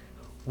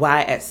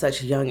 why at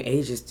such young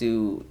ages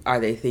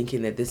are they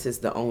thinking that this is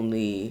the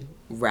only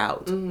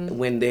route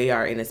when they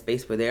are in a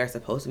space where they are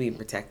supposed to be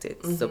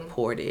protected,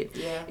 supported,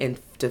 and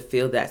to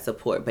feel that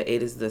support? But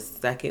it is the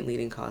second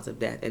leading cause of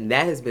death, and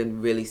that has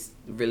been really,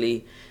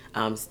 really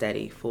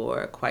steady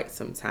for quite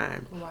some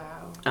time.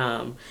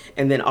 Wow.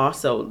 And then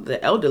also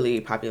the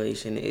elderly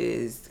population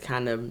is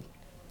kind of,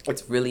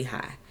 it's really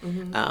high.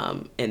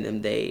 And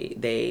then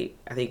they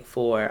I think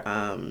for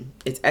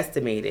it's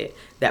estimated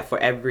that for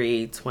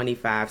every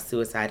 25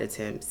 suicide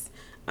attempts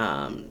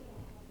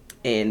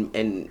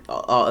in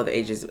all other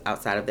ages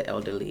outside of the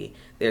elderly,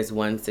 there's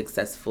one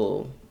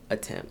successful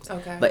attempt.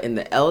 Okay. But in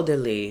the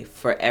elderly,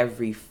 for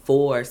every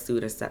 4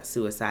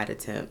 suicide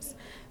attempts,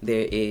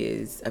 there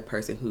is a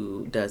person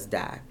who does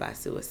die by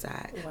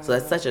suicide. Wow. So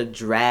that's such a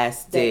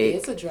drastic, that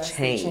is a drastic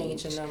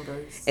change in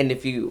numbers. And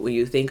when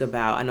you think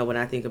about, I know when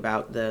I think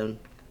about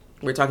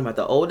we're talking about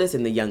the oldest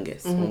and the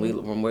youngest when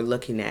we're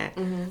looking at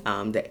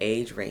the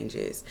age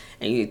ranges,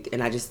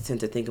 and I just tend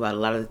to think about a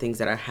lot of the things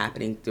that are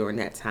happening during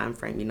that time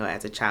frame. You know,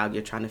 as a child,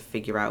 you're trying to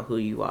figure out who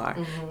you are.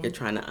 You're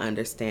trying to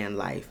understand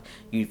life.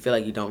 You feel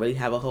like you don't really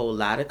have a whole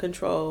lot of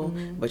control,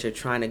 but you're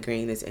trying to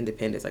gain this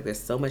independence. Like, there's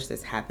so much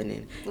that's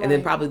happening. Right. And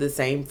then probably the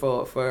same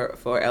for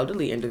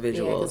elderly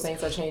individuals. Yeah,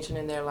 because things are changing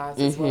in their lives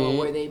as well,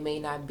 where they may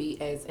not be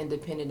as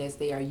independent as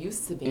they are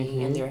used to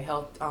being, and their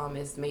health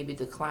is maybe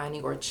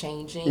declining or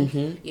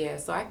changing. Yeah.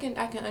 So I can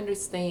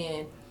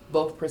understand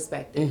both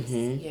perspectives.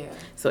 Yeah.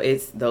 So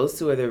it's those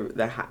two are the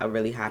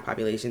really high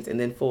populations, and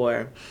then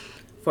for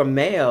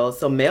males,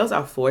 so males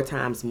are 4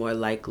 times more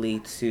likely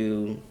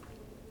to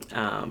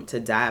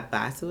die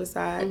by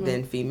suicide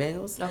than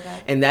females.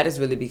 Okay. And that is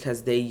really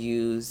because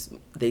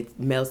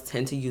males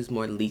tend to use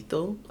more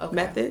lethal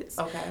methods.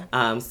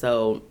 Okay.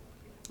 So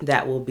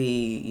that will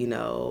be, you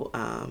know,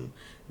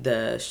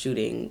 the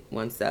shooting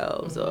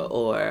oneself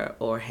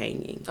or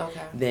hanging.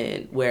 Okay.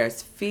 Then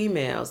whereas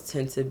females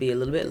tend to be a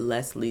little bit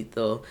less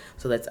lethal,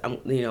 so that's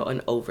you know,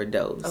 an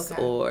overdose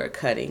or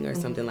cutting or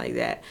something like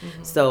that.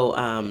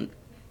 So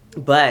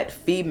but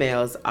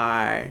females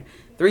are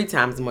 3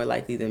 times more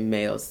likely than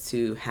males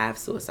to have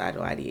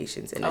suicidal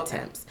ideations and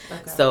attempts.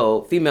 Okay.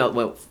 So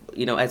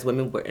you know, as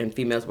women and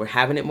females, we're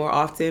having it more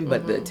often,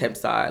 but the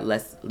attempts are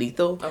less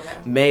lethal. Okay.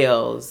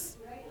 Males,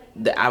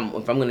 if I'm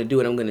going to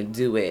do it, I'm going to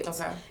do it.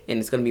 Okay. And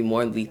it's going to be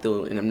more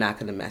lethal, and I'm not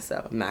going to mess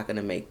up. I'm not going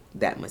to make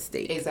that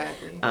mistake.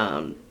 Exactly.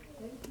 I'm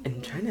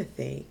trying to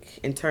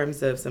think in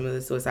terms of some of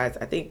the suicides.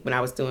 I think when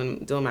I was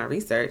doing my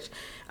research,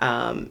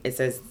 it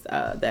says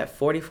that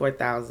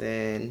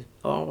 45,000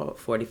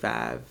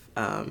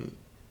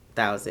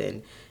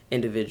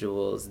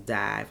 individuals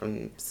die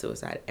from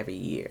suicide every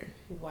year.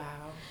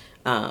 Wow.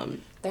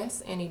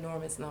 That's an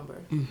enormous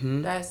number.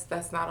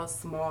 That's not a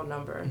small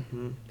number.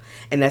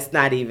 And that's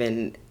not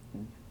even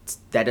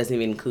that doesn't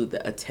even include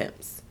the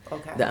attempts.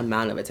 Okay. The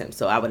amount of attempts.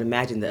 So I would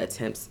imagine the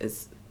attempts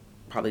is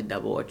probably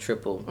double or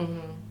triple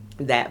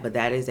that, but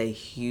that is a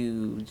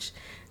huge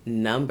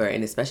number,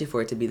 and especially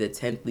for it to be the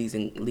 10th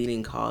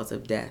leading cause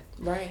of death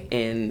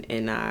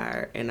in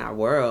our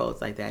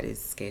world, like, that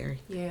is scary.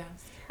 Yeah,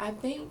 I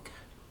think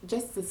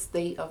just the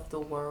state of the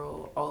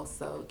world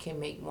also can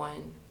make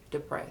one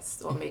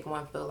depressed or make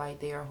one feel like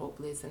they are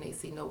hopeless and they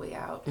see no way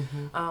out.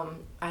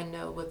 I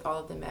know with all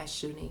of the mass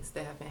shootings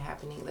that have been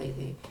happening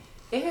lately,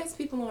 it has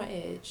people on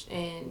edge,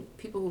 and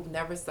people who've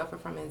never suffered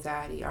from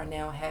anxiety are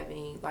now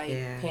having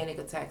panic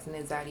attacks and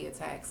anxiety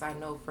attacks. I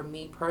know for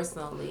me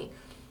personally,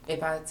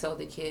 if I tell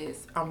the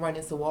kids I'm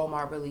running to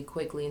Walmart really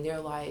quickly and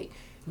they're like,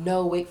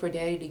 no, wait for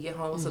daddy to get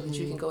home so that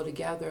you can go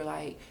together,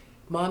 like,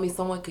 mommy,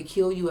 someone could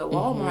kill you at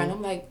Walmart. And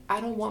I'm like,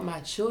 I don't want my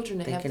children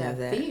to have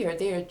that fear.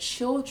 They are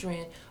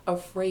children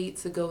afraid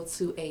to go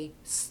to a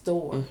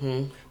store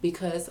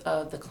because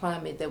of the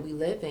climate that we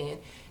live in.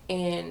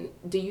 And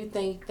do you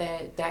think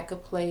that that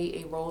could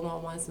play a role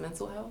on one's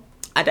mental health?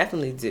 I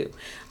definitely do.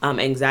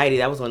 Anxiety,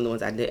 that was one of the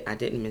ones I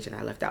didn't mention,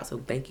 I left out. So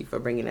thank you for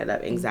bringing that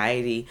up.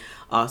 Anxiety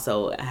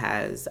also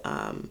has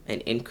an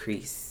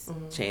increased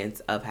chance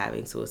of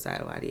having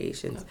suicidal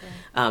ideations.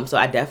 So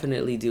I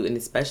definitely do, and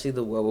especially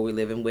the world where we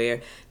live in,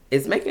 where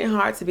it's making it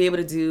hard to be able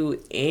to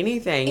do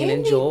anything and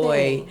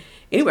enjoy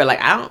anywhere. Like,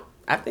 I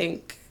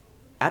think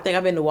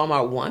I've been to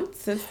Walmart once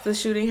since the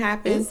shooting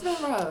happened. It's been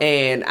rough.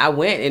 And I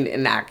went,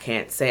 and I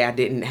can't say I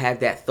didn't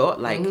have that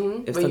thought, like,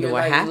 if something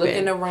would happen.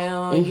 Looking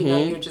around, you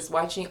know, you're just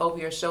watching over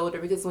your shoulder.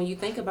 Because when you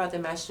think about the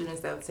mass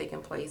shootings that have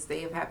taken place,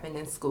 they have happened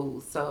in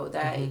schools. So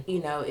that, you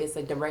know, is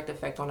a direct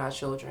effect on our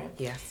children.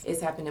 Yes. It's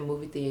happened in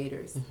movie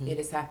theaters. It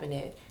has happened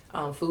at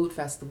food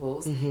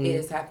festivals. It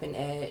has happened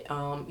at,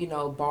 you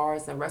know,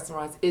 bars and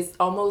restaurants. It's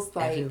almost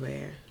like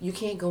everywhere. You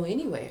can't go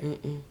anywhere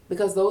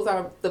because those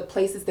are the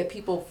places that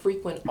people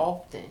frequent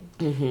often.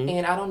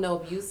 And I don't know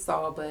if you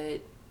saw,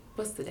 but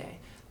what's today?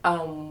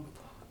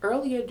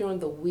 Earlier during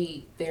the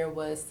week, there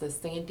was the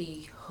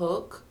Sandy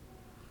Hook.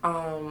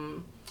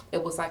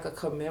 It was like a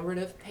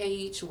commemorative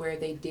page where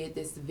they did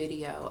this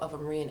video of a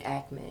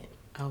reenactment.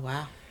 Oh,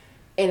 wow.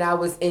 And I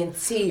was in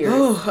tears.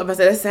 Oh, I was about to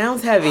say, that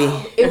sounds heavy.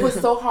 It was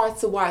so hard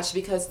to watch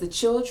because the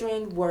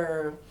children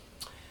were...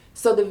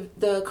 So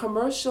the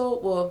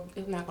commercial, well,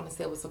 I'm not going to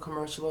say it was a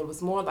commercial. It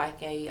was more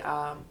like an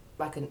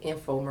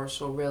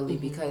infomercial, really,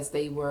 because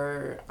they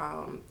were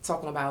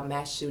talking about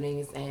mass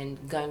shootings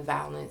and gun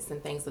violence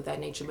and things of that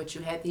nature. But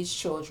you had these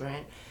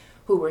children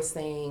who were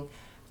saying,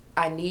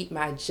 I need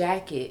my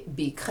jacket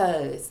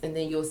because, and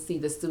then you'll see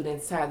the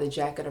students tie the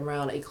jacket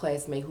around a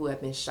classmate who had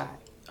been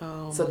shot.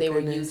 Oh, so they were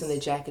using the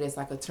jacket as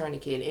like a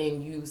tourniquet.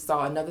 And you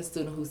saw another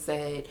student who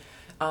said,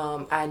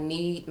 I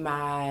need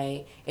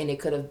my, and it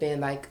could have been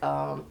like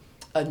a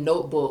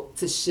notebook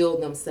to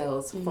shield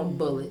themselves from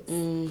bullets.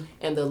 And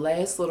the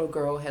last little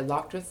girl had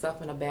locked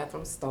herself in a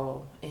bathroom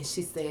stall, and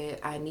she said,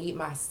 I need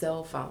my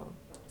cell phone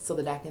so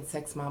that I can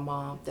text my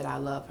mom that I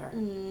love her.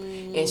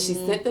 And she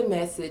sent the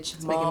message,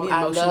 Mom,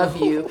 I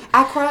love you.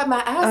 I cried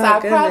my eyes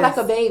out. I cried like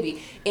a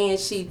baby. And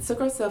she took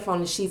her cell phone,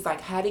 and she's like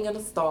hiding in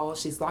a stall.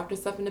 She's locked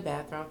herself in the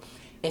bathroom,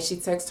 and she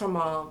texts her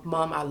mom,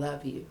 Mom, I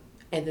love you.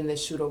 And then the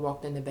shooter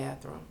walked in the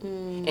bathroom.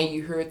 And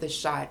you heard the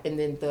shot, and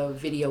then the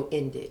video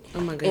ended. Oh,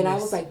 my goodness. And I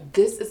was like,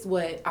 this is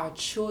what our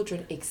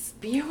children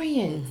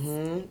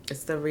experience.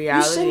 It's the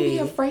reality. You shouldn't be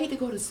afraid to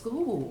go to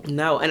school.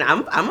 No, and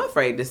I'm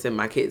afraid to send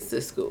my kids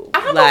to school.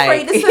 I'm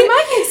afraid to send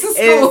my kids to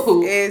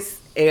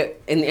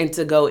school. And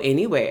to go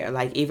anywhere.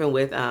 Like, even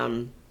with...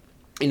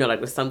 you know,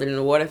 like with something in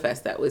the Water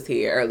Fest that was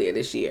here earlier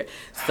this year.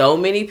 So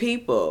many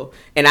people.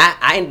 And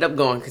I ended up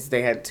going because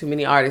they had too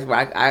many artists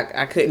where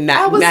I could not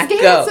go. I was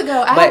scared to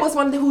go. I was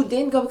one who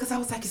didn't go because I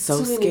was like, it's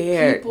so too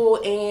many people.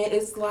 And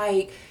it's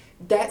like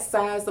that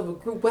size of a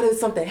group. What if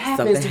something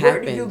happens?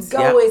 Where do you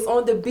go? It's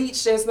on the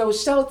beach. There's no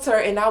shelter.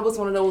 And I was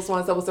one of those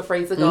ones that was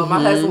afraid to go.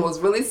 My husband was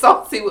really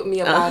salty with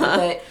me about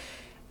it.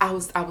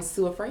 But I was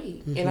too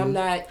afraid. And I'm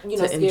not,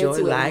 scared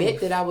to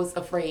admit that I was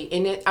afraid.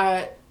 And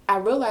I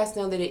realized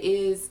now that it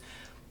is...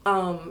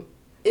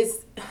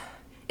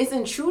 it's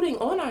intruding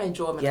on our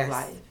enjoyment of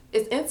life.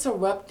 It's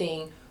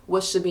interrupting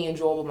what should be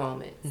enjoyable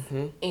moments.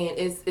 And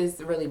it's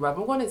really rough.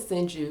 I'm going to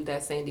send you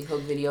that Sandy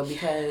Hook video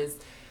because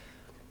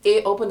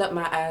it opened up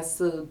my eyes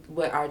to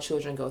what our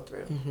children go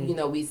through. You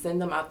know, we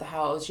send them out the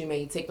house. You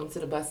may take them to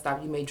the bus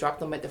stop. You may drop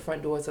them at the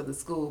front doors of the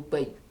school.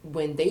 But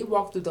when they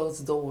walk through those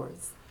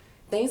doors,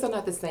 things are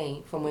not the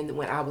same from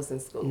when I was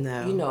in school.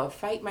 No. You know, a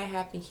fight might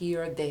happen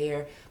here or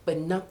there, but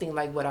nothing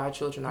like what our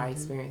children are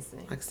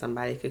experiencing. Like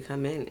somebody could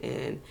come in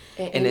and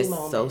it's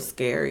moment. So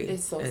scary.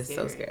 It's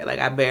so scary. Like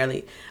I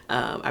barely,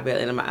 I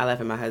laugh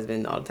at my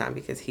husband all the time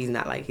because he's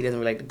not like, he doesn't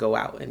really like to go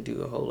out and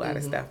do a whole lot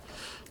of stuff.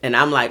 And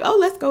I'm like, oh,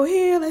 let's go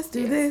here, let's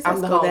do this,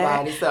 let's go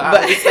that. So I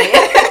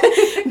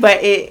understand. But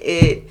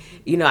it,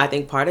 I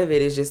think part of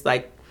it is just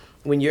like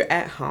when you're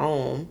at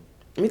home.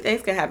 I mean,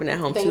 things can happen at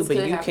home too,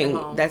 but you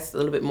can. That's a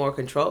little bit more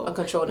control. A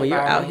controlled when you're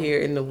out here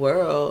in the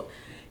world,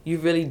 you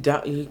really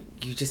don't. You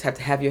just have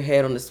to have your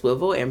head on the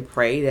swivel and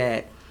pray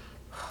that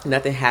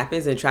nothing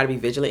happens and try to be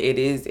vigilant, it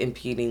is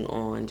impeding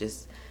on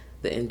just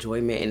the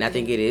enjoyment. And I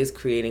think it is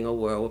creating a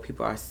world where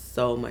people are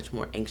so much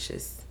more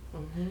anxious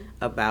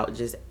about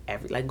just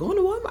like going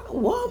to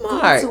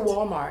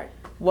Walmart.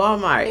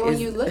 And when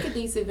you look at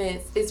these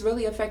events, it's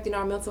really affecting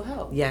our mental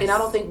health. Yes. And I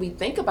don't think we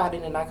think about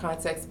it in that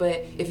context,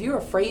 but if you're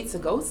afraid to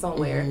go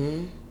somewhere,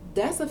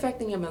 that's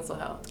affecting your mental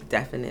health.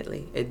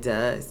 Definitely, it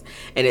does,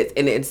 and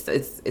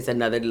it's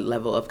another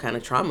level of kind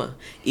of trauma.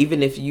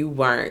 Even if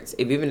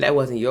that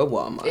wasn't your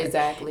Walmart,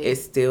 exactly,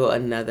 it's still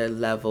another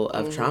level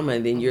of trauma.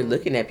 And then you're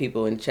looking at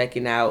people and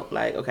checking out,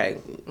 like, okay,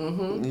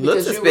 look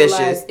because suspicious. You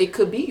realize it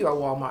could be your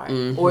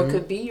Walmart, or it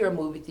could be your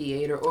movie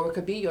theater, or it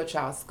could be your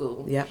child's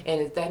school. Yep.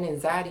 And if that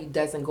anxiety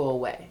doesn't go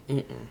away.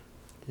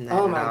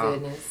 Oh my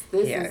goodness,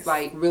 this is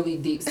like really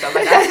deep stuff.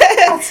 Like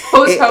I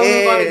told you,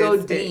 we were going to go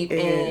deep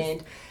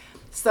and.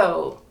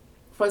 So,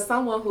 for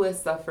someone who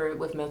has suffered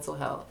with mental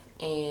health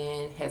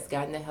and has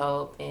gotten the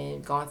help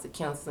and gone to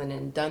counseling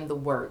and done the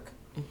work,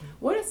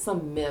 what are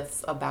some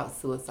myths about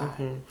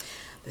suicide?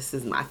 This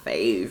is my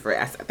favorite.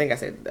 I think I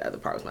said the other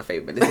part was my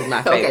favorite, but this is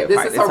my favorite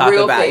part to talk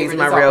about. This is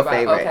my real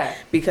favorite. Okay.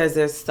 Because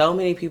there's so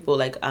many people,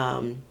 like,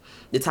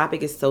 the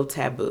topic is so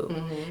taboo,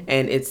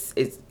 and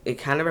it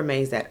kind of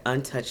remains that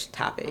untouched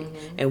topic.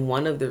 And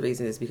one of the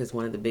reasons is because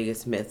one of the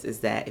biggest myths is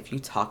that if you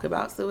talk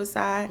about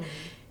suicide,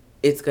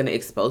 it's going to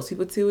expose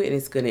people to it, and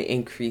it's going to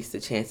increase the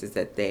chances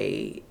that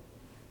they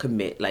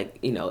commit, like,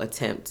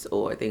 attempts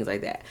or things like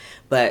that.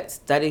 But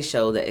studies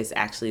show that it's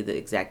actually the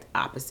exact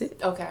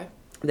opposite. Okay.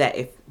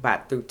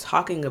 That through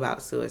talking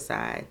about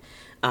suicide,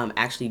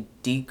 actually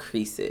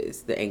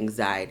decreases the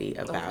anxiety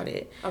about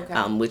it,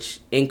 which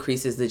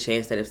increases the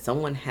chance that if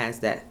someone has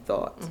that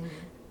thought,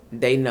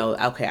 they know,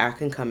 okay, I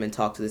can come and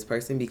talk to this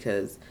person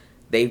because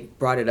they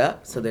brought it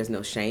up, so there's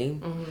no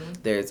shame.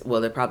 There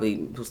will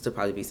still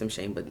probably be some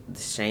shame, but the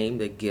shame,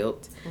 the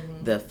guilt,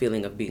 the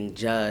feeling of being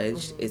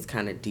judged is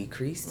kind of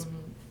decreased.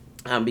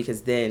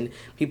 Because then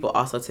people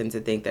also tend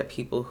to think that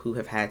people who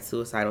have had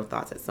suicidal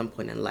thoughts at some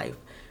point in life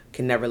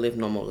can never live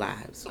normal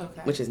lives,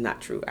 which is not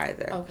true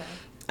either.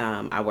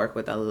 I work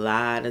with a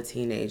lot of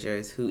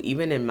teenagers who,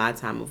 even in my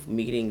time of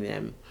meeting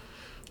them,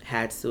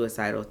 had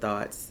suicidal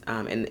thoughts.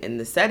 And in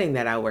the setting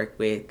that I work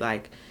with,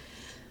 like,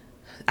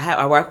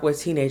 I work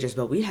with teenagers,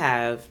 but we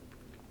have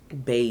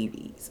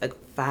babies, like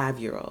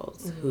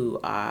 5-year-olds who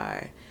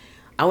are,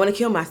 I want to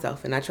kill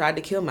myself, and I tried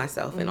to kill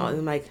myself, and all. And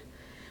I'm like,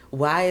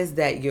 why is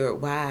that your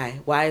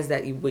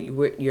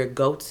your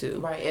go-to?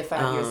 Right, at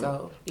 5 years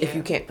old. Yeah. If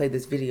you can't play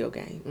this video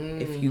game,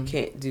 if you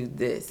can't do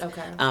this.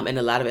 And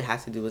a lot of it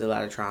has to do with a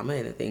lot of trauma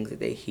and the things that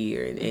they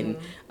hear and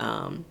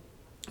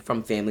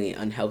from family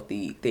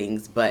unhealthy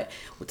things. But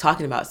we're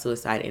talking about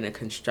suicide in a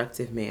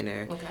constructive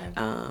manner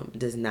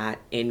does not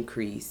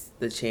increase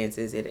the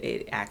chances.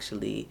 It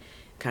actually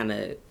kind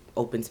of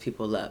opens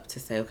people up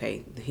to say,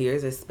 okay,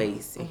 here's a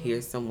space and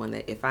here's someone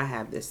that if I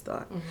have this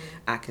thought,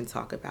 I can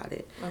talk about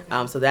it.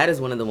 So that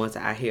is one of the ones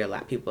that I hear a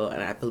lot of people,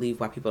 and I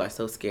believe why people are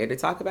so scared to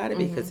talk about it,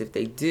 because if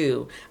they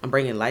do, I'm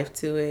bringing life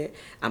to it,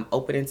 I'm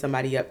opening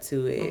somebody up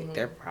to it,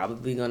 they're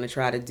probably going to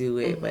try to do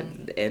it, but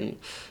and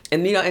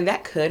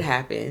that could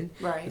happen.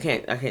 Right.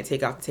 I can't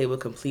take off the table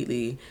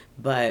completely,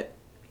 but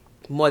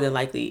more than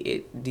likely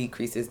it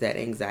decreases that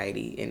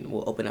anxiety and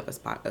will open up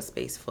a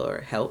space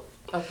for help.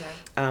 Okay.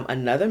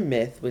 Another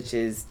myth, which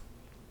is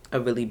a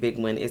really big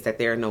one, is that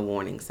there are no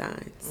warning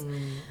signs,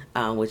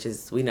 which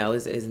is, we know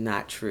is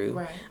not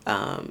true.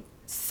 Right.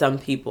 Some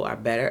people are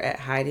better at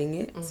hiding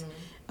it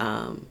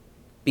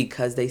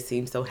because they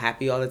seem so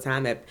happy all the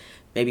time that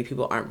maybe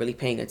people aren't really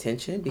paying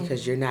attention,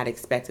 because you're not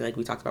expecting, like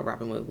we talked about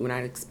Robin Hood, we're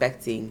not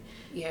expecting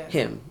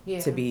him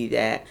to be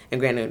that.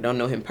 And granted, I don't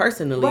know him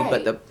personally,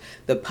 but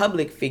the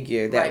public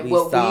figure that we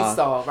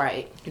saw,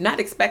 you're not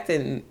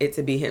expecting it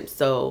to be him.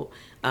 So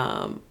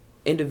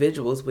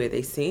individuals where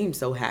they seem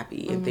so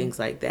happy and things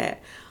like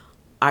that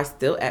are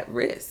still at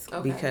risk,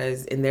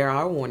 because, and there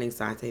are warning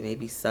signs. They may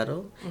be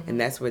subtle, and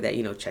that's where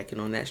that, checking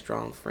on that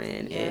strong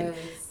friend and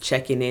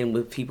checking in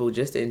with people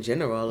just in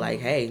general,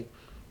 like, hey,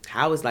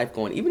 how is life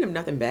going? Even if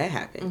nothing bad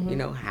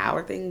happened, how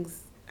are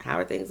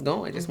things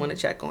going? Just want to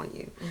check on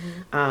you.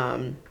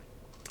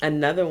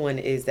 Another one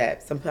is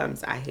that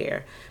sometimes I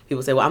hear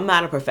people say, well, I'm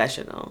not a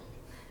professional,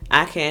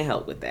 I can't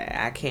help with that,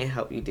 I can't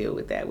help you deal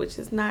with that, which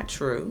is not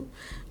true.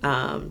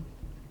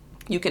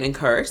 You can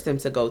encourage them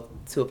to go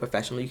to a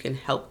professional. You can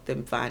help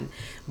them find.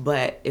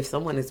 But if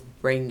someone is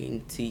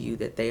bringing to you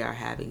that they are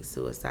having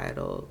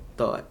suicidal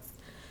thoughts,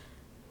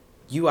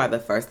 you are the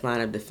first line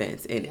of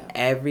defense. And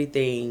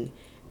everything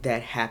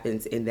that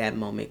happens in that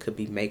moment could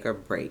be make or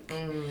break.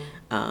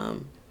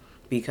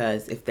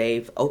 Because if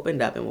they've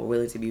opened up and were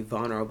willing to be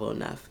vulnerable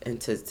enough and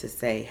to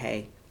say,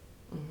 hey,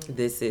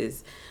 this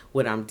is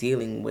what I'm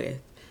dealing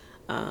with,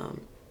 and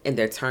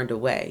they're turned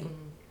away,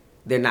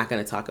 they're not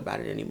going to talk about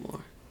it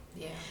anymore.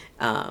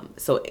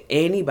 So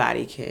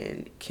anybody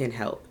can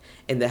help,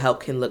 and the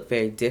help can look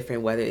very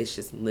different, whether it's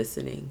just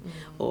listening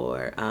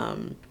or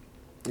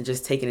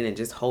just taking it and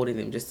just holding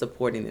them, just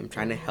supporting them,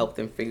 trying to help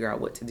them figure out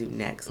what to do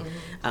next.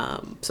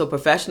 So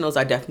professionals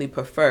are definitely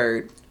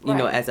preferred, you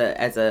know, as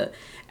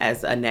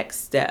a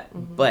next step,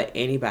 but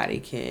anybody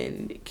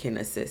can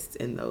assist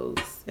in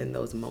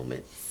those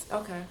moments.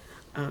 Okay.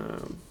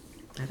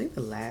 I think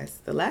the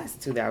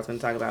last two that I was going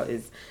to talk about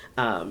is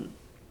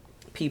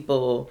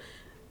people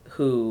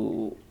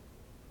who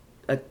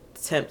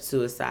attempt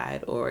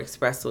suicide or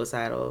express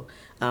suicidal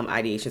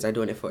ideations are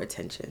doing it for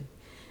attention.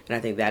 And I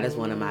think that is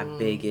one of my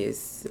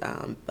biggest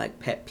like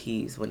pet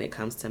peeves when it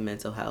comes to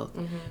mental health,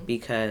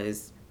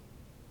 because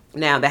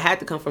now that had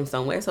to come from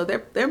somewhere. So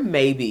there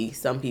may be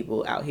some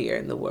people out here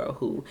in the world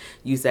who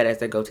use that as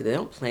their go-to. They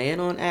don't plan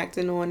on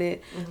acting on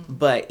it,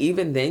 but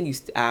even then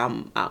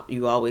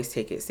you always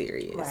take it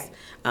serious,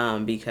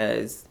 right?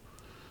 Because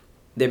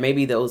there may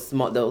be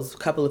those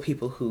couple of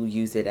people who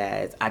use it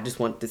as, I just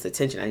want this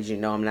attention. I need you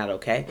to know I'm not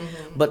okay.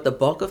 But the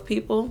bulk of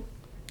people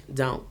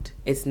don't.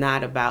 It's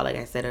not about, like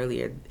I said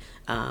earlier,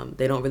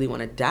 they don't really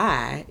want to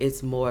die.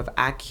 It's more of,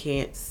 I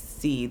can't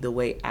see the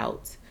way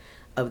out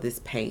of this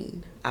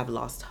pain. I've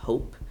lost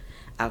hope.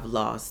 I've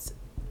lost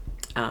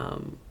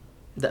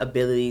the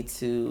ability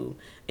to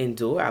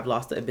endure. I've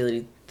lost the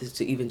ability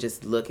to even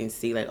just look and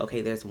see, like, okay,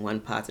 there's one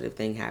positive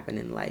thing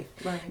happening in life.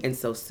 Right. And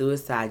so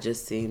suicide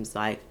just seems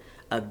like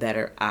a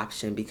better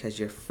option, because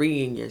you're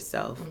freeing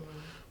yourself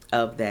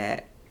of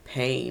that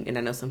pain. And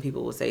I know some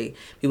people will say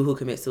people who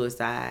commit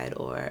suicide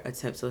or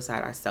attempt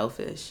suicide are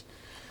selfish.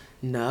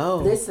 No.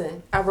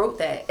 Listen, I wrote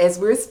that. As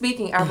we're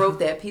speaking, I wrote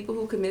that. People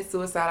who commit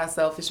suicide are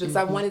selfish, because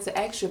I wanted to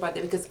ask you about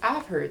that, because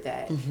I've heard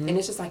that. And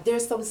it's just like, they're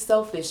so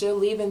selfish. They're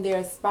leaving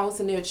their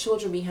spouse and their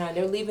children behind.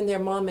 They're leaving their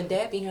mom and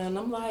dad behind.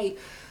 I'm like,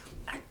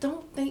 I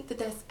don't think that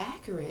that's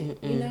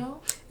accurate, you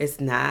know? It's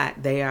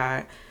not.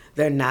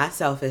 They're not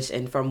selfish.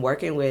 And from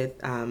working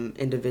with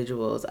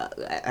individuals,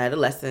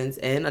 adolescents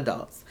and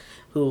adults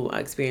who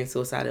experience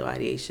suicidal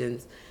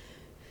ideations,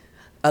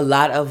 a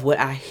lot of what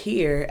I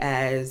hear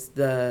as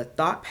the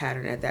thought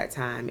pattern at that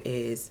time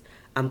is,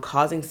 I'm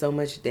causing so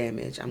much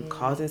damage. I'm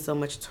causing so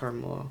much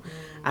turmoil.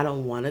 I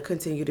don't want to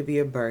continue to be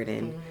a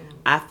burden.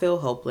 I feel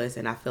hopeless,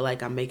 and I feel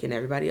like I'm making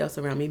everybody else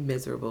around me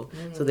miserable.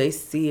 So they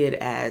see it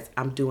as,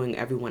 I'm doing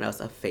everyone else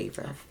a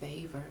favor. A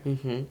favor.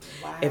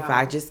 Wow. If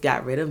I just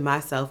got rid of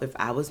myself, if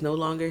I was no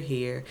longer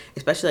here,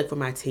 especially like for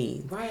my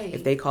teens, right,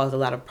 if they caused a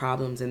lot of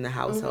problems in the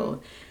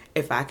household,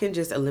 if I can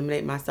just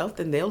eliminate myself,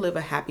 then they'll live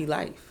a happy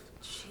life.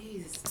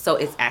 So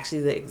it's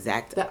actually the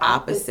exact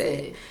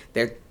opposite.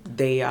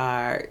 They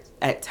are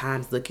at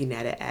times looking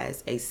at it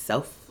as a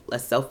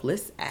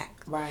selfless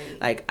act. Right.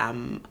 Like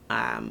I'm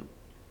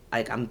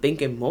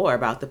thinking more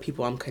about the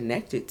people I'm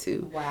connected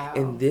to. Wow.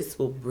 And this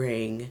will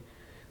bring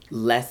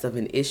less of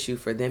an issue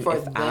for them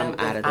if I'm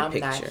out of the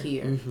picture. Not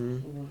here.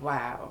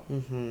 Wow.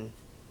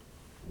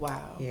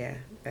 Wow. Yeah,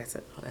 that's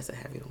a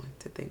heavy one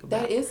to think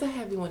about. That is a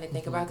heavy one to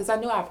think about, because I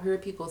know I've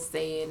heard people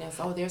say, and it's,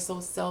 oh, they're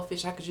so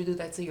selfish. How could you do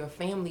that to your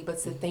family? But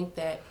to think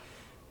that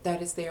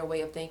is their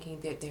way of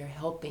thinking, that they're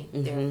helping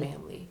their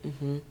family,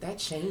 that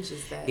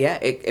changes that. Yeah,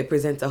 it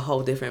presents a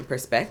whole different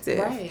perspective.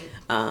 Right.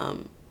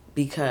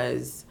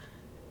 Because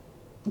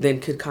then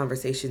could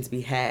conversations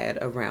be had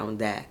around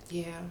that?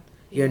 Yeah.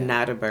 You're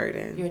not a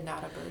burden. You're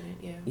not a burden,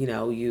 yeah. You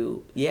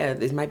know,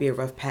 this might be a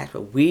rough patch,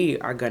 but we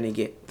are going to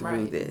get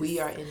through this. We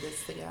are in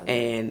this together.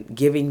 And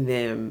giving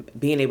them,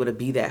 being able to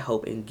be that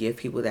hope and give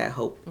people that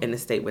hope in a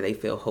state where they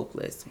feel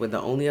hopeless, where the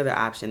only other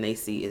option they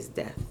see is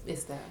death.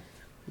 It's death.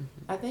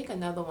 I think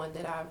another one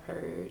that I've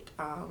heard,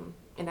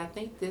 and I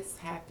think this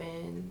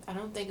happened, I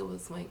don't think it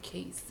was when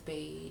Kate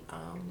Spade,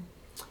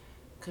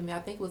 I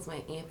think it was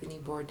when Anthony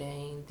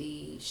Bourdain,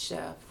 the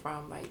chef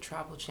from like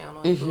Travel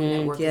Channel and Food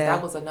Network,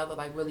 that was another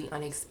like really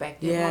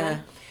unexpected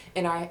one.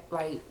 And I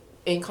like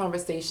in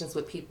conversations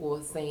with people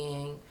was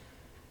saying,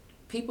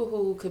 people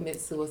who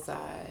commit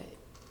suicide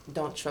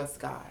don't trust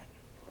God,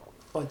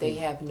 or they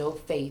have no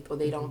faith, or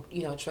they don't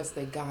trust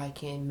that God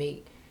can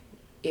make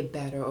it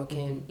better, or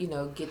can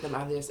get them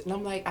out of this. And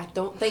I'm like, I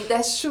don't think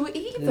that's true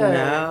either.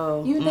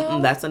 No,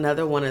 that's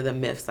another one of the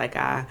myths. Like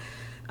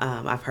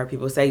I've heard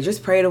people say,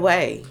 just pray it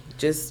away.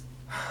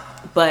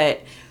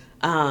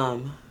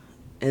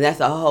 And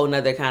that's a whole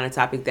nother kind of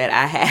topic that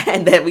I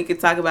had that we could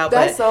talk about.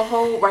 That's a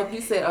whole, like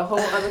you said, a whole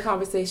other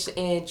conversation.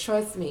 And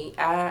trust me,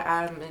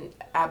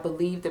 I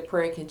believe the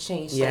prayer can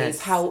change things.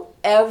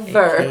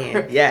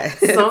 However,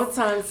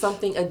 sometimes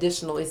something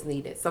additional is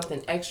needed.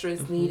 Something extra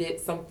is needed.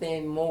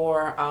 Something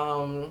more,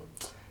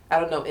 I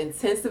don't know,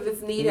 intensive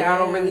is needed. I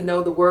don't really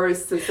know the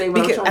words to say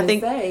what I'm trying to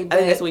say. But I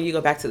think that's when you go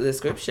back to the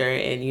scripture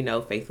and,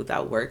 faith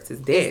without works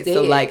is dead.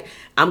 So, like,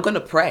 I'm going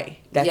to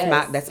pray.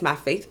 That's my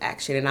faith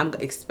action. And I'm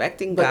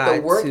expecting God to... But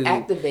the work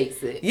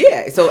activates it.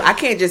 Yeah. So, I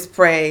can't just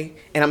pray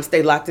and I'm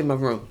stay locked in my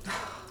room.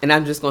 And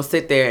I'm just going to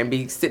sit there and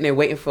be sitting there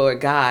waiting for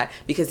God.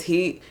 Because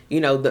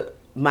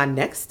my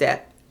next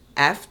step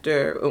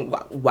after,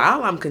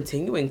 while I'm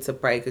continuing to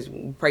pray, because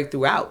we pray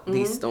throughout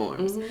these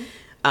storms,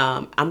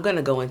 I'm going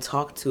to go and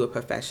talk to a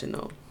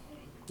professional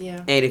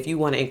Yeah. And if you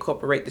want to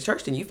incorporate the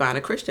church, then you find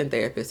a Christian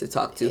therapist to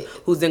talk to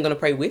who's then going to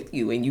pray with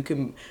you, and you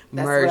can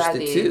merge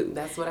the two.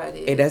 That's what I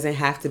did. It doesn't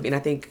have to be. And I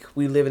think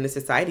we live in a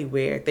society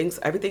where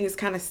everything is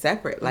kind of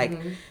separate. Like,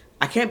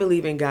 I can't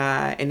believe in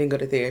God and then go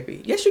to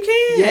therapy. Yes, you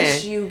can.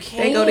 Yes, you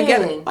can. They go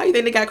together. Why do you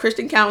think they got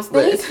Christian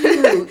counselors?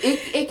 Thank you.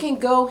 It can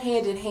go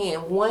hand in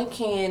hand. One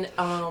can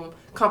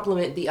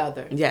complement the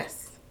other.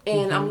 Yes.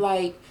 And I'm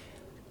like,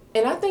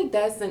 and I think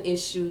that's an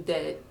issue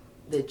that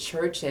the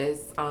church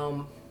has,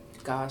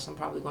 gosh, I'm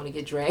probably going to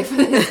get dragged for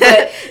this,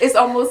 but it's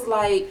almost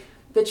like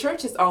the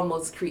church has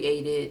almost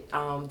created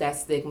that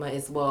stigma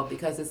as well,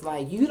 because it's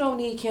like, you don't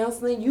need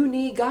counseling, you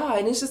need God.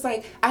 And it's just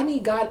like, I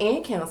need God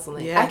and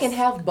counseling. Yes. I can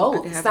have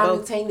both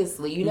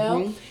simultaneously, you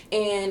know?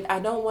 And I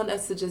don't want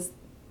us to just,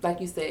 like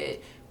you said,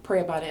 pray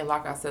about it and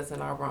lock ourselves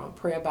in our room.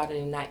 Pray about it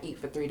and not eat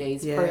for 3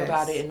 days. Yes. Pray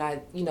about it and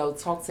not,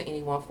 talk to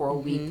anyone for a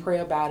week. Pray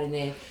about it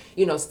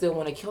and, still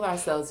want to kill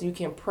ourselves. You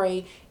can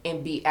pray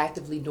and be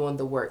actively doing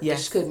the work,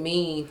 which could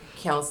mean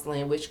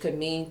counseling, which could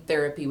mean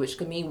therapy, which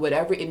could mean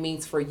whatever it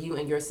means for you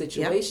and your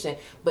situation.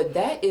 Yep. But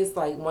that is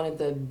like one of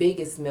the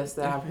biggest myths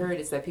that I've heard,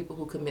 is that people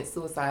who commit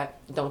suicide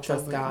don't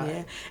trust God.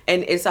 Yeah.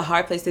 And it's a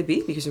hard place to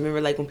be, because remember,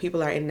 like, when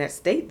people are in that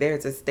state,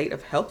 there's a state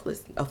of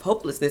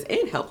hopelessness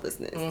and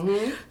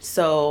helplessness.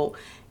 So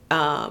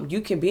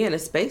you can be in a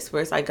space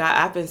where it's like, God,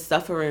 I've been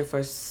suffering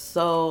for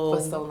so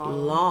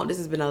long. This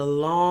has been a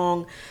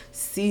long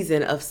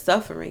season of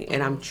suffering,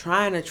 and I'm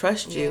trying to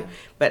trust you,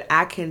 but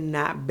I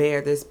cannot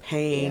bear this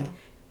pain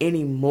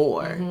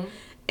anymore.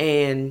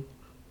 And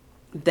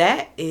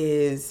that's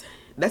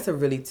a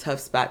really tough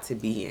spot to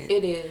be in.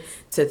 It is.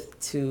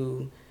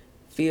 To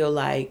feel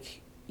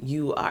like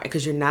you are,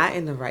 because you're not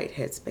in the right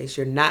headspace.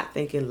 You're not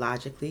thinking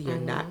logically. You're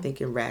not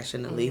thinking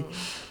rationally.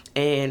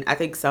 And I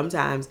think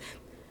sometimes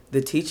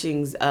the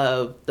teachings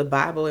of the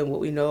Bible and what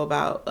we know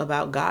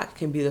about God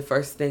can be the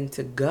first thing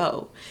to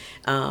go.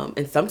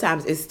 And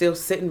sometimes it's still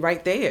sitting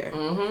right there.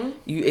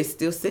 It's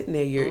still sitting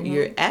there.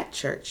 You're at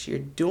church. You're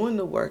doing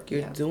the work.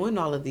 You're doing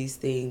all of these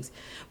things.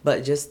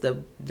 But just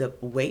the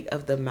weight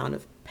of the amount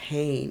of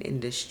pain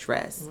and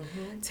distress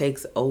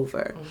takes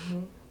over.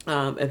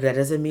 And that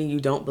doesn't mean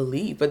you don't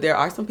believe. But there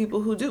are some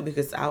people who do,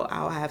 because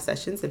I'll have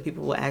sessions and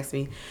people will ask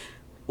me,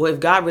 well, if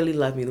God really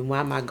loved me, then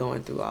why am I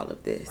going through all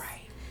of this?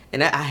 Right.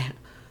 And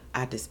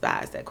I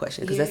despise that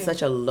question, because that's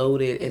such a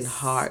loaded and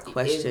hard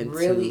question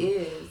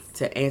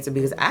to answer,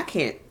 because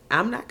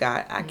I'm not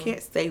God. I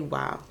can't say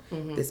why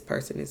this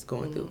person is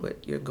going through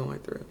what you're going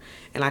through.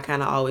 And I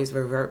kind of always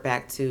revert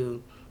back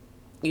to,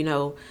 in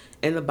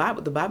the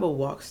Bible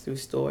walks through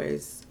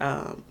stories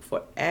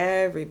for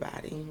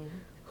everybody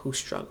who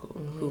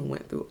struggled, who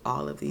went through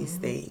all of these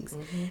things.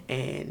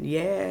 And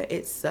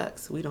it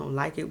sucks. We don't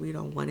like it. We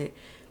don't want it.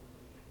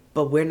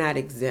 But we're not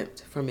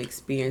exempt from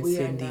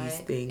experiencing these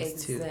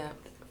things too.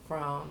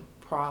 From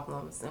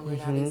problems, and we're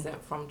not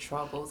exempt from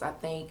troubles. I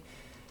think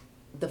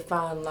the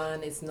fine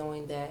line is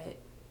knowing that,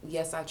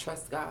 yes, I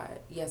trust God,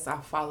 yes, I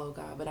follow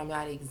God, but I'm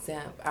not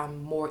exempt.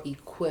 I'm more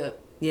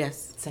equipped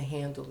to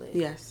handle it.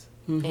 Yes.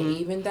 And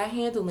even that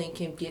handling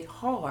can get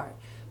hard,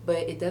 but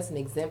it doesn't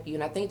exempt you.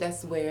 And I think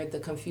that's where the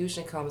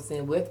confusion comes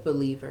in with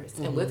believers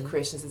and with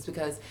Christians, is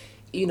because,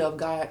 if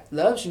God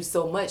loves you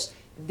so much,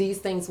 these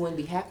things wouldn't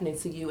be happening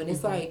to you. And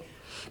it's like,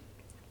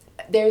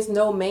 there's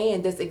no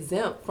man that's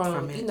exempt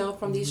from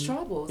these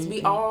troubles.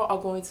 We all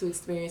are going to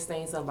experience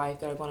things in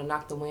life that are going to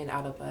knock the wind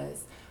out of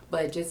us.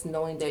 But just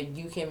knowing that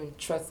you can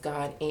trust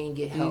God and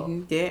get help.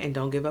 Yeah, and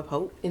don't give up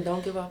hope.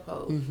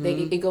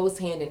 It goes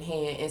hand in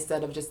hand,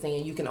 instead of just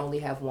saying you can only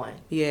have one.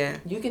 Yeah.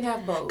 You can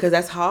have both. Because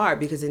that's hard,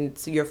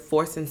 because you're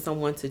forcing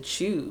someone to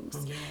choose.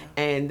 Yeah.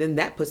 And then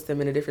that puts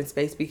them in a different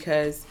space,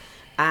 because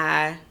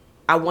I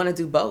want to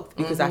do both,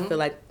 because I feel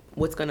like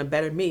what's going to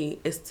better me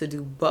is to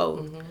do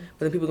both. But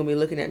then people are going to be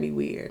looking at me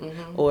weird.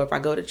 Or if I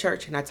go to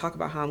church and I talk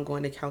about how I'm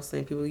going to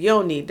counseling, people, you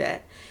don't need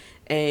that.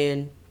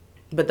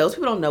 But those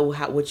people don't know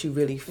what you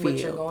really feel. What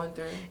you're going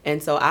through.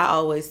 And so I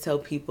always tell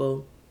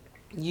people,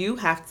 you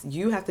have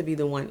to be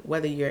the one,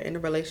 whether you're in a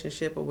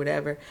relationship or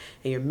whatever,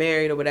 and you're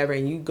married or whatever,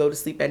 and you go to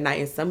sleep at night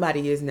and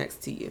somebody is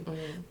next to you.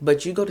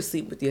 But you go to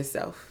sleep with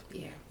yourself.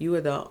 Yeah. You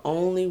are the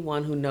only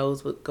one who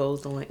knows what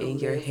goes on in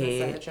your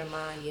head. Inside your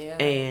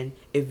mind, And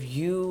if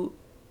you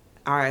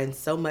are in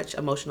so much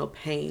emotional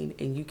pain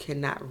and you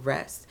cannot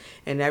rest,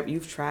 and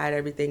you've tried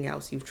everything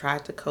else, you've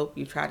tried to cope,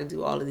 you've tried to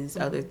do all of these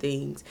other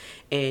things,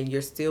 and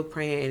you're still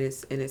praying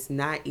and it's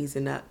not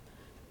easing up,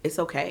 it's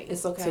okay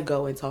to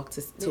go and talk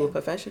to a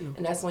professional.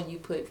 And that's when you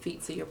put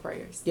feet to your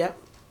prayers. Yep.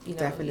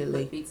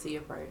 Definitely. You put feet to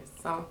your prayers.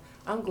 So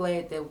I'm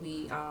glad that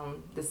we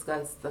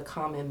discussed the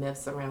common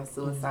myths around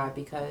suicide,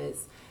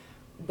 because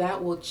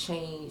that will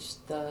change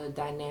the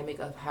dynamic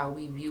of how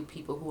we view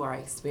people who are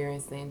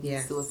experiencing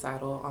these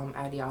suicidal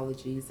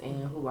ideologies,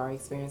 and who are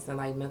experiencing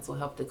like mental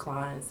health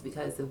declines,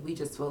 because if we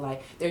just feel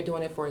like they're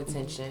doing it for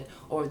attention,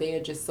 or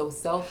they're just so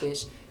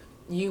selfish,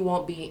 you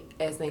won't be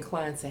as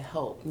inclined to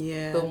help.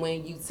 Yeah. But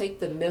when you take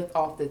the myth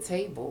off the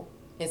table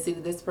and see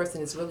that this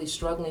person is really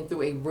struggling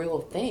through a real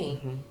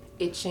thing,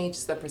 it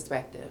changes the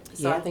perspective.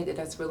 So I think that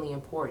that's really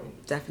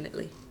important.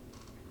 Definitely.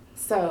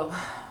 So,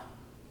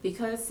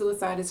 because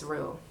suicide is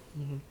real,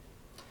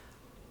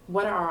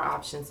 what are our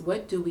options?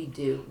 What do we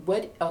do?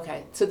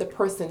 To the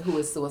person who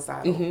is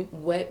suicidal,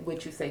 what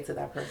would you say to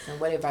that person?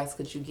 What advice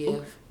could you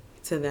give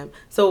to them?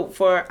 So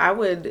I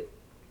would,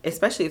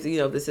 especially if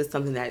this is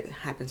something that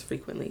happens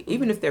frequently,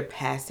 even if they're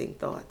passing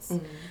thoughts,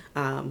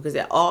 because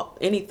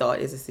any thought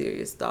is a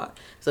serious thought.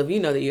 So if you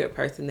know that you're a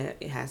person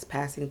that has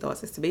passing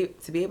thoughts, is to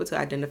be able to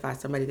identify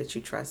somebody that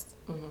you trust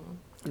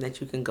and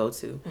that you can go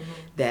to.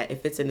 That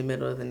if it's in the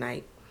middle of the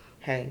night,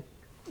 hey,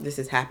 this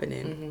is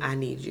happening. I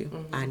need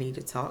you. I need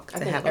to talk.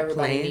 To have a plan.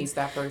 Everybody needs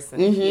that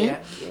person.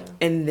 Yeah.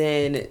 And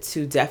then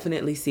to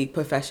definitely seek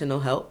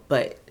professional help,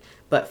 but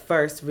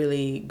first,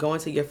 really go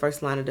into your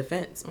first line of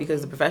defense,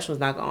 because the professional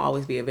is not going to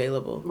always be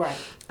available. Right.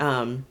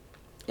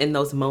 In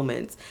those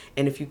moments.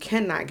 And if you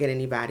cannot get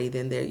anybody,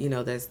 then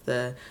there's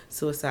the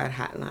suicide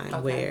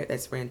hotline where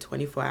that's ran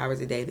 24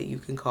 hours a day that you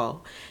can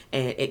call,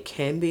 and it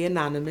can be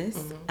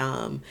anonymous.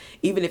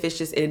 Even if it's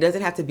just, and it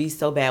doesn't have to be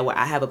so bad where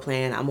I have a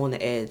plan, I'm on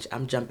the edge,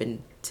 I'm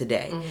jumping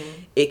today.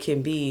 It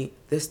can be,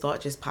 this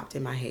thought just popped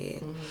in my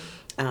head.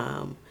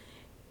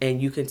 And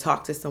you can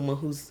talk to someone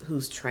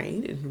who's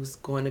trained and who's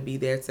going to be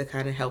there to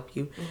kind of help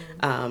you.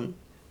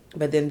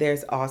 But then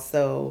there's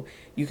also,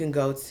 you can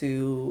go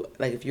to,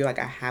 like, if you're like,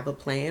 I have a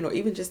plan, or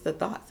even just the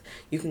thoughts,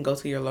 you can go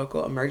to your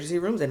local emergency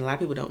rooms. And a lot of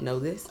people don't know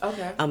this.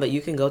 Okay. But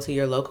you can go to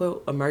your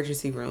local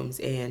emergency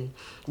rooms, and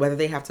whether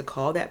they have to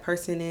call that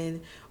person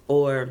in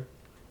or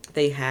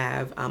they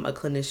have a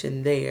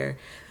clinician there,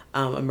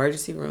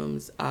 emergency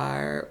rooms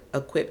are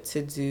equipped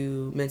to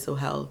do mental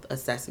health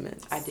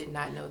assessments. I did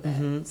not know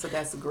that. So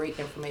that's great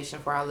information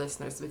for our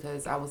listeners,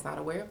 because I was not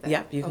aware of that.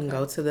 Yep, you can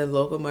go to the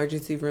local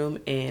emergency room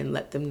and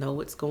let them know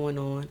what's going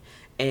on.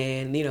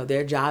 And,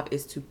 their job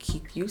is to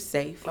keep you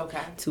safe,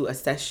 to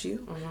assess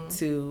you,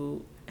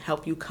 to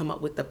help you come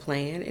up with the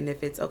plan. And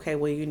if it's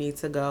you need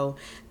to go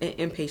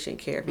in inpatient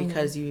care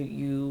because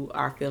you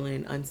are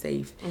feeling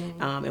unsafe.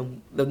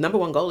 And the number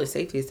one goal is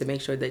safety, is to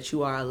make sure that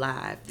you are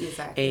alive.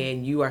 Exactly.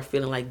 And you are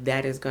feeling like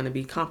that is going to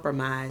be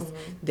compromised.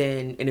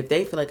 And if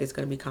they feel like it's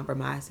going to be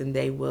compromised, then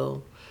they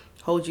will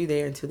hold you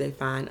there until they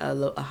find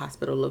a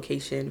hospital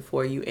location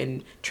for you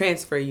and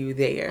transfer you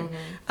there.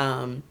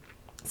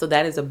 So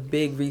that is a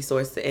big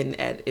resource. And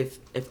if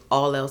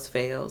all else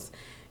fails,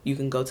 you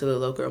can go to the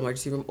local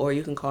emergency room, or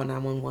you can call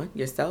 911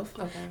 yourself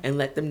and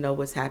let them know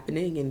what's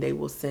happening, and they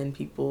will send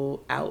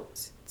people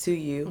out to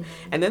you.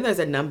 And then there's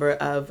a number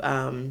of,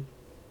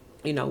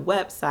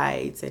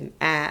 websites and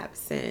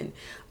apps and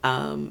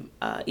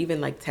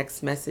even like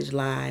text message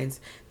lines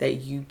that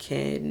you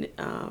can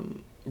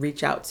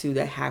reach out to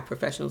that have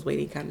professionals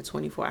waiting kind of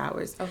 24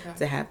 hours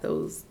to have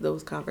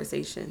those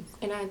conversations.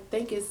 And I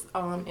think it's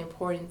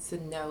important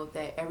to know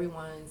that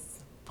everyone's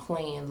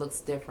plan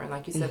looks different.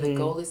 Like you said, the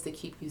goal is to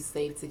keep you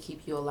safe, to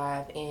keep you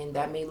alive, and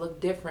that may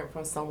look different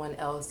from someone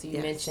else. You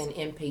mentioned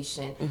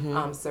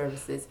inpatient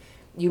services.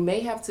 You may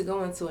have to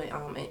go into an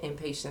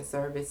inpatient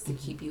service to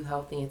keep you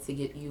healthy and to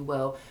get you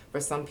well. For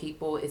some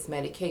people, it's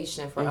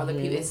medication. For other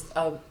people, it's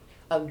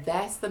a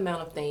vast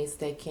amount of things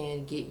that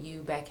can get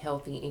you back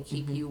healthy and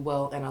keep you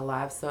well and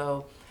alive.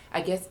 So I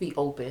guess be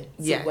open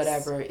to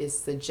whatever is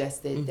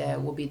suggested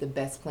that will be the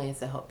best plan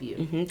to help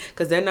you.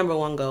 Because their number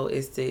one goal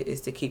is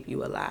to keep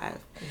you alive.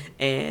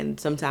 And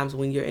sometimes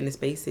when you're in a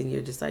space and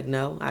you're just like,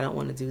 no, I don't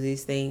want to do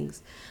these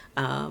things,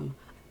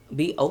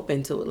 be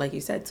open to it, like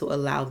you said, to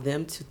allow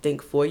them to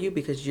think for you,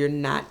 because you're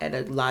not at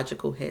a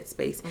logical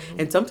headspace.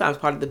 And sometimes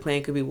part of the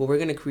plan could be, well, we're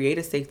going to create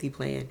a safety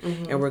plan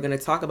and we're going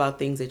to talk about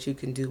things that you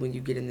can do when you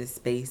get in this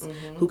space.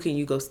 Who can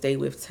you go stay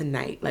with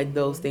tonight? Like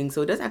those things.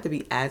 So it doesn't have to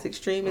be as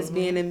extreme as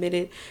being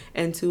admitted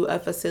into a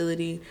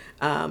facility.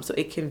 So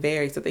it can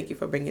vary. So thank you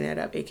for bringing that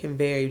up. It can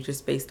vary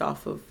just based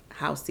off of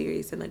how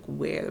serious and like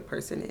where the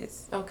person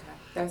is. Okay.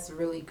 That's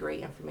really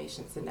great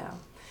information to know.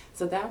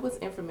 So that was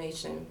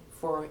information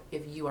for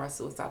if you are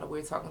suicidal.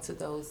 We're talking to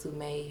those who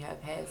may have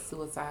had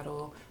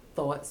suicidal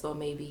thoughts or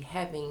maybe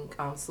having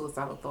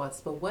suicidal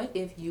thoughts. But what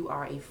if you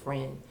are a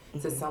friend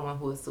to someone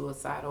who is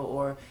suicidal,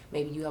 or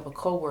maybe you have a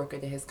coworker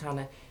that has kind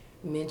of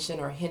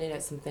mentioned or hinted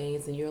at some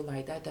things and you're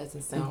like, that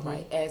doesn't sound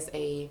right. As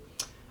a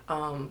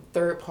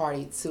third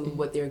party to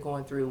what they're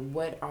going through,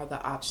 what are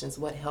the options?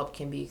 What help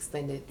can be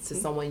extended to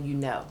someone you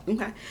know?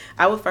 Okay.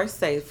 I would first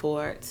say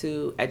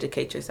to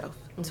educate yourself,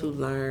 to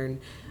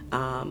learn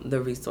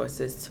the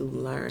resources, to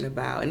learn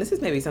about, and this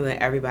is maybe something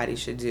that everybody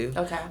should do.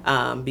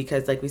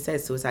 Because like we said,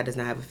 suicide does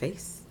not have a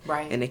face.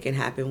 Right. And it can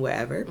happen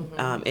wherever.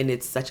 And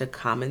it's such a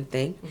common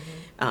thing.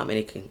 And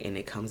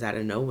it comes out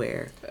of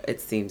nowhere,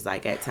 it seems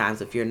like, at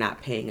times, if you're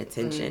not paying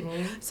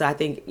attention. So I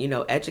think,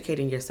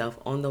 educating yourself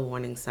on the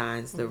warning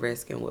signs, the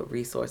risk, and what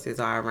resources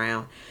are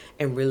around,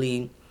 and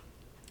really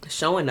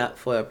showing up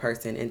for a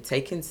person and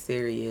taking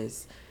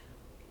serious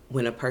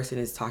when a person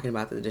is talking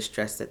about the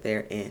distress that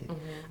they're in.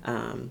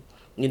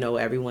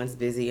 Everyone's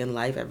busy in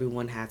life.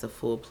 Everyone has a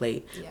full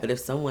plate. Yeah. But if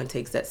someone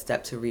takes that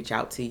step to reach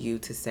out to you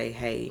to say,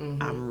 hey,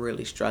 I'm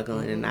really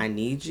struggling and I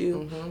need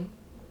you,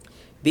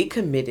 be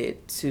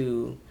committed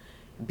to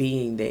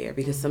being there,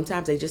 because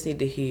sometimes they just need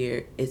to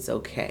hear it's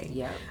okay.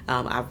 Yeah.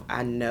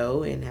 I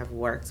know and have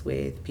worked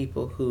with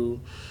people who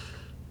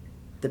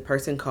the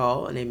person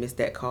called and they missed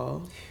that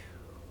call,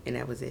 and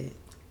that was it.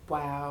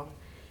 Wow.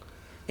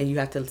 And you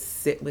have to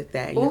sit with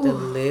that. You have to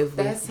live with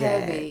that. That's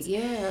heavy.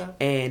 Yeah.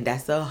 And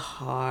that's a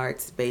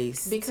hard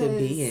space to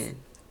be in.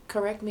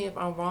 Correct me if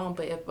I'm wrong,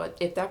 but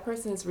if that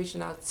person is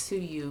reaching out to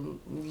you,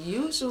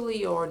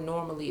 usually or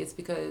normally, it's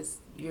because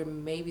you're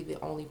maybe the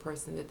only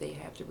person that they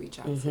have to reach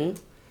out to.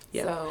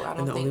 Yep. So I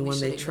don't think only one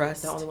they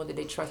trust. The only one that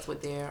they trust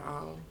with their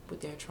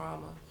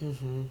trauma.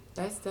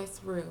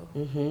 That's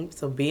real.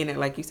 So being there,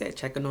 like you said,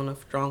 checking on the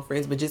strong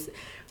friends, but just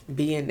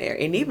being there.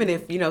 And even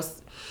if, you know,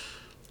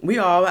 we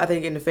all, I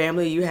think in the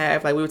family, you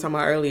have, like we were talking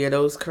about earlier,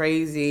 those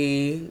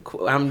crazy,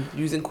 I'm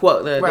using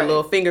the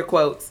little finger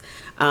quotes,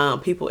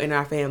 people in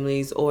our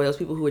families, or those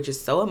people who are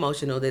just so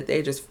emotional that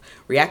they're just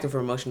reacting for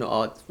emotion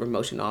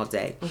all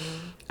day.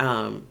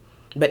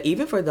 But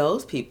even for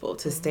those people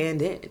to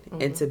stand in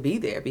and to be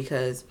there,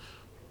 because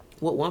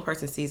what one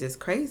person sees as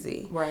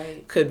crazy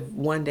could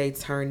one day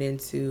turn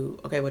into,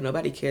 okay, well,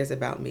 nobody cares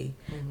about me.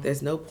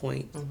 There's no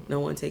point. No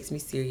one takes me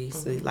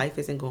seriously. Life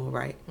isn't going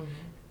right.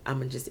 I'm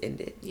going to just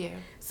end it. Yeah.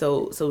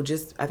 So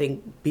just, I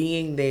think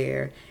being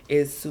there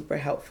is super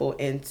helpful.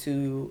 And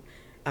to,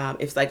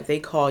 if they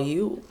call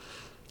you,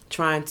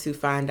 trying to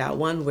find out,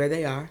 one, where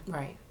they are.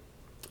 Right.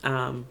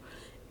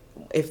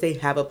 If they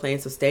have a plan,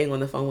 so staying on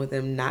the phone with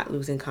them, not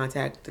losing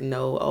contact,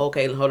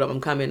 okay, hold up, I'm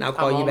coming, I'll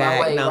call you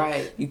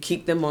back. You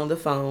keep them on the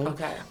phone.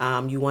 Okay.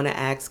 You want to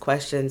ask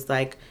questions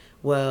like,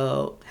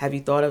 well, have you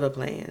thought of a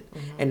plan?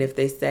 And if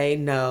they say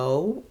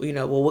no,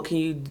 well, what can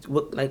you,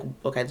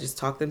 okay, just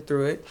talk them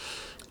through it.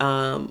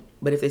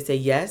 But if they say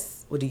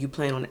yes, well, do you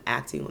plan on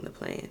acting on the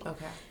plan?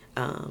 Okay.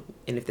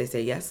 And if they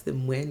say yes,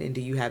 then when, and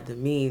do you have the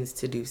means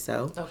to do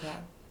so?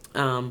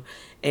 Okay.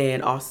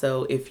 And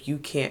also, if you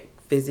can't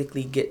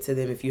physically get to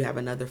them, if you have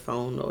another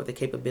phone or the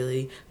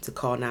capability to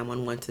call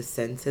 911 to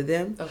send to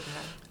them.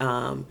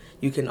 Okay.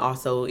 You can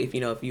also, if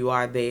you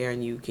are there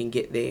and you can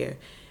get there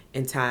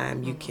in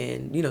time, you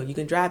can, you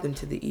can drive them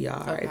to the ER.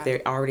 Okay. If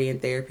they're already in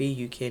therapy,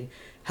 you can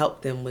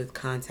help them with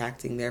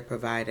contacting their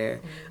provider.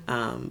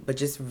 But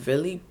just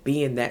really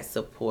being that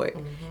support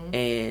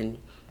and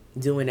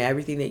doing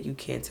everything that you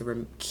can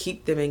to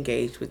keep them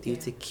engaged with you,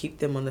 to keep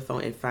them on the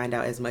phone and find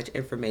out as much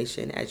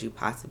information as you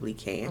possibly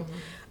can.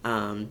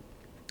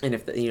 And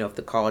if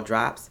the call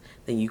drops,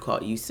 then you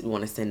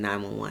want to send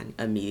 911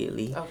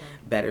 immediately.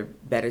 Okay.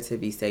 Better to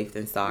be safe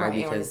than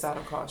sorry, because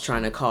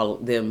trying to call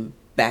them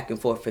back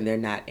and forth and they're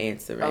not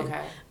answering.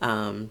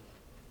 Okay.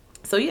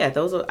 So yeah,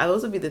 those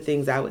would be the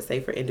things I would say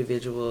for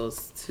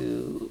individuals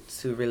to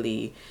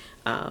really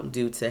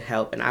do to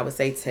help. And I would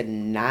say to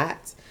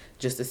not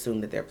just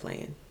assume that they're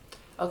playing.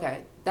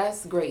 Okay,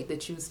 that's great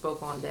that you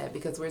spoke on that,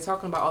 because we're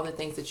talking about all the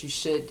things that you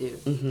should do,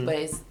 but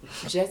it's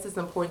just as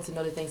important to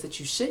know the things that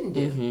you shouldn't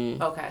do.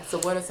 Okay, so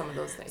what are some of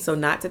those things? So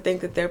not to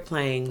think that they're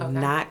playing,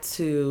 not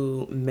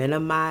to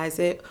minimize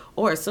it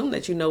or assume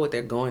that you know what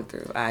they're going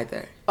through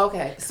either.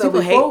 Okay, so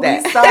before we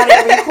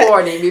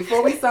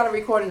started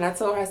recording, I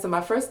told her, so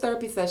my first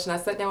therapy session, I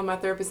sat down with my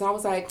therapist and I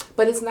was like,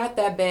 but it's not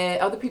that bad.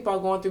 Other people are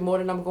going through more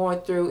than I'm going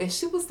through. And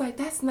she was like,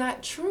 that's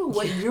not true.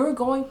 What you're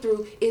going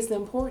through is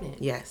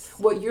important. Yes.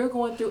 What you're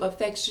going through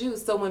affects you.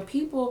 So when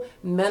people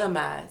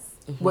minimize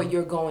what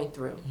you're going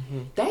through,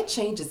 that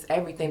changes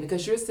everything,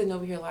 because you're sitting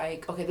over here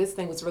like, okay, this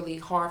thing was really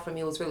hard for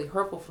me, it was really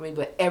hurtful for me,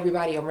 but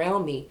everybody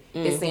around me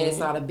is saying it's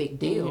not a big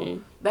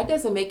deal. That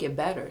doesn't make it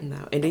better.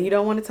 No, and then you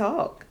don't want to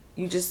talk.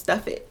 You just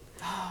stuff it.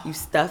 You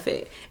stuff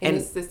it. And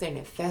it sits there and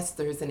it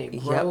festers and it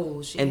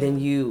grows. And then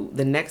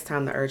the next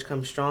time the urge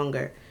comes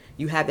stronger,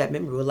 you have that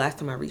memory. Well, last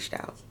time I reached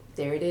out.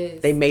 There it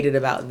is. They made it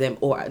about them.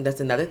 Or that's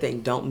another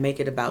thing. Don't make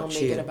it about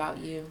you. Don't make it about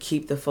you.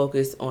 Keep the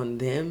focus on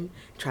them.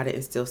 Try to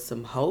instill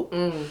some hope.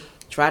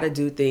 Try to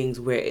do things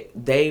where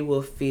they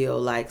will feel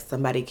like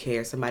somebody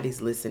cares,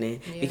 somebody's listening,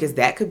 because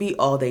that could be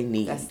all they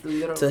need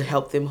to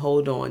help them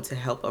hold on, to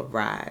help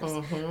arise.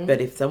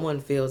 But if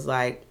someone feels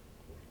like,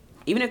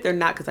 even if they're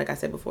not, because like I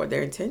said before,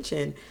 their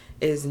intention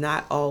is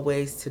not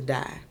always to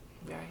die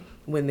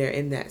when they're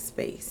in that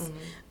space.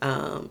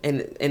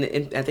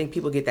 And I think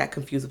people get that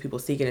confused with people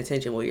seeking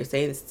attention. Well, you're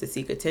saying this to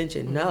seek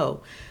attention.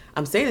 No,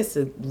 I'm saying it's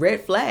a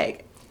red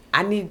flag.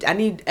 I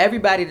need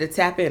everybody to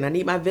tap in. I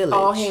need my village.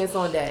 All hands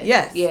on deck.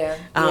 Yes. Yeah.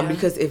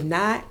 Because if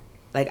not,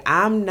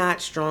 I'm not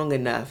strong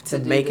enough to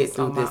make it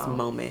through this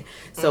moment.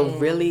 So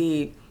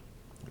really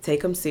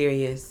take them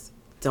serious.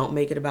 Don't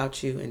make it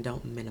about you, and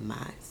don't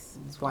minimize.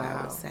 That's what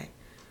I would say.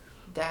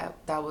 That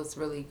was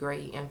really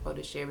great info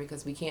to share,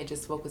 because we can't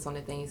just focus on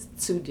the things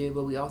to do,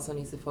 but we also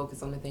need to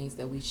focus on the things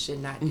that we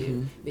should not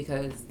do,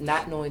 because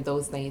not knowing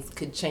those things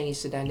could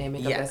change the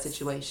dynamic of that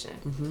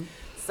situation.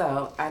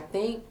 So I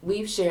think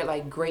we've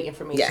shared great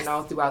information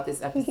all throughout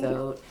this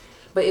episode,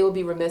 but it would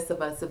be remiss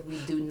of us if we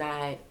do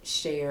not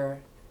share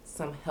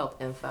some help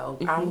info.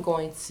 I'm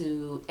going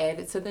to add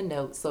it to the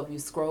notes, so if you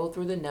scroll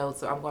through the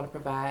notes, I'm going to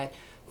provide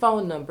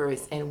phone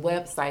numbers and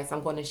websites.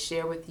 I'm going to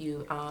share with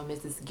you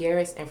Mrs.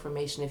 Garrett's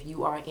information if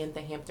you are in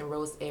the Hampton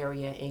Roads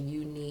area and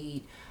you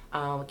need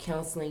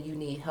counseling, you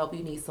need help,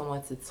 you need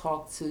someone to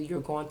talk to,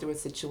 you're going through a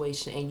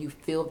situation and you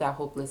feel that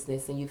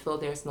hopelessness and you feel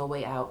there's no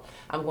way out.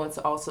 I'm going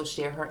to also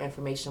share her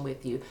information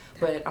with you.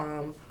 But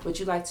would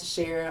you like to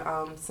share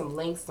some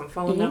links, some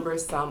phone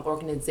numbers, some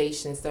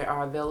organizations that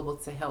are available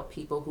to help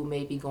people who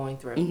may be going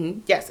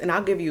through? Yes, and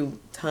I'll give you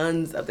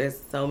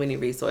there's so many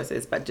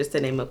resources, but just to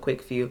name a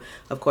quick few,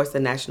 of course, the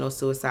National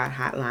Suicide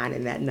Hotline,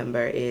 and that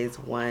number is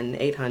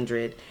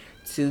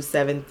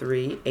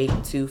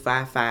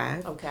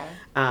 1-800-273-8255. Okay.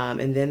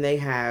 And then they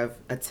have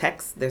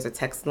there's a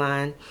text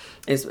line.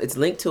 It's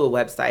linked to a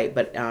website,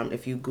 but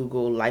if you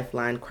Google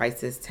Lifeline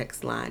Crisis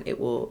Text Line, it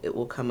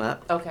will come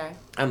up. Okay.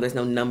 There's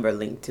no number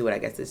linked to it. I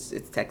guess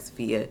it's text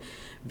via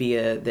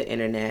the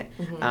internet.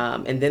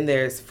 And then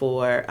there's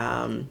for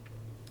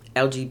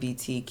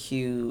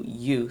LGBTQ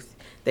youth,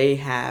 they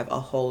have a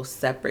whole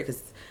separate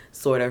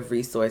sort of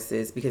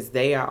resources because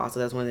they are also,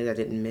 that's one thing I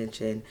didn't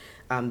mention,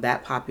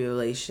 that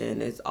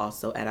population is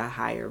also at a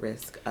higher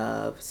risk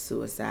of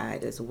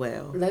suicide as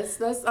well. Let's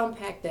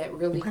unpack that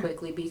really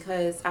quickly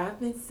because I've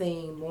been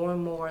seeing more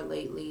and more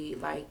lately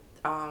like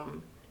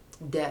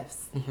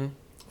deaths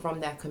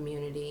from that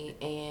community,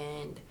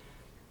 and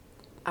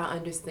I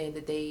understand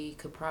that they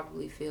could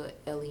probably feel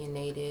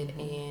alienated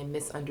and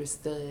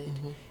misunderstood.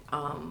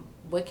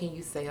 What can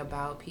you say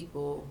about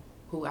people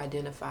who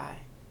identify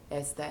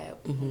as that?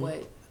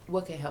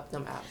 What can help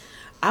them out?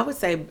 I would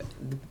say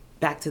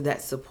back to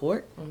that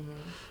support.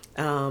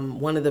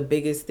 One of the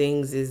biggest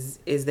things is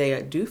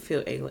they do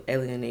feel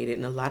alienated,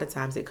 and a lot of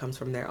times it comes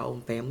from their own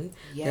family,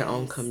 their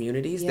own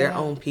communities, their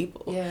own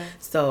people.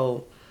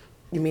 So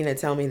you mean to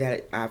tell me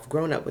that I've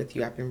grown up with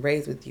you, I've been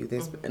raised with you,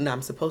 and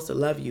I'm supposed to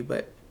love you,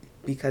 but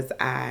because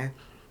I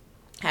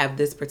have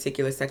this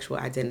particular sexual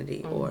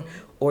identity or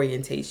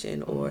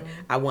orientation, or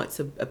I want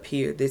to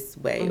appear this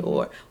way,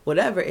 or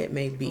whatever it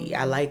may be,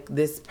 I like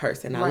this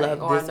person, I love this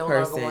person. Or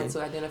I no longer want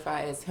to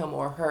identify as him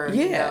or her.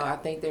 Yeah. You know, I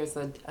think there's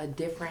a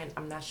different,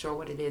 I'm not sure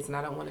what it is, and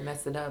I don't want to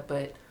mess it up,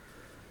 but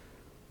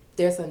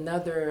there's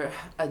another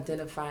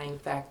identifying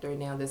factor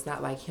now that's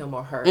not like him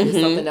or her. It's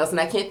something else, and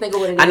I can't think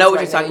of what it is. I know what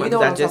right you're talking now. about. You know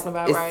what I'm talking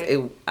about,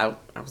 right?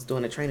 I was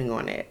doing a training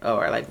on it,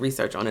 or like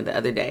research on it the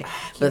other day,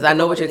 because I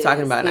know what you're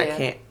talking about.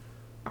 And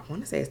I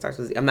want to say it starts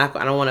with Z. I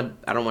don't want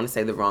to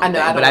say the wrong thing,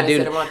 but I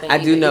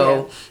do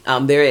know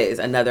there is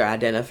another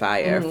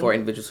identifier for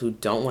individuals who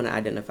don't want to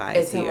identify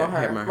as him or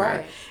her.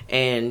 Right.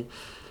 And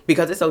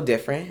because it's so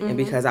different, and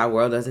because our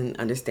world doesn't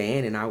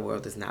understand, and our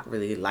world does not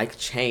really like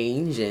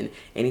change, and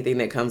anything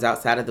that comes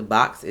outside of the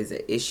box is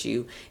an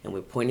issue, and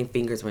we're pointing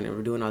fingers when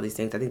we're doing all these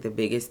things. I think the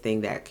biggest thing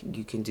that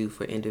you can do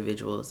for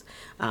individuals,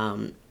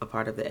 a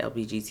part of the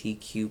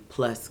LGBTQ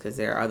plus, because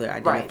there are other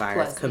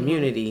identifiers,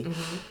 community,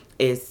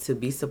 is to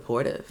be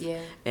supportive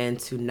and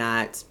to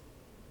not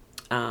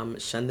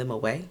shun them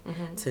away,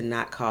 to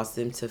not cause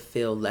them to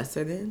feel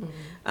lesser than,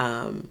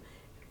 and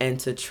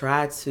to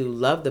try to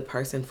love the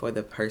person for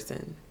the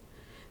person.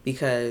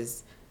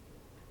 Because,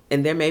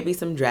 and there may be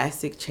some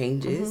drastic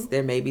changes,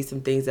 there may be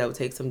some things that will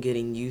take some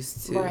getting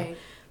used to,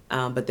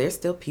 but they're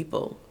still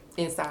people.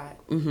 Inside.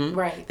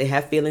 Right. They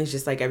have feelings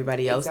just like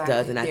everybody else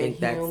does, and I think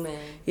human.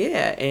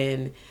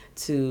 And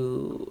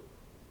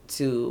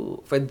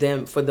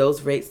for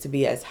those rates to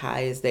be as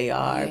high as they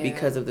are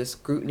because of the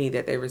scrutiny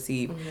that they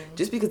receive,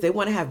 just because they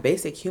want to have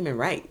basic human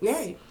rights.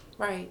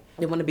 Right.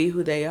 They want to be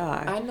who they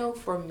are. I know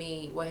for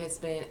me, what has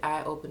been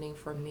eye-opening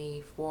for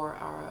me for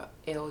our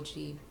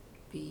LGBTQ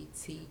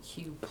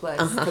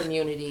plus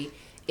community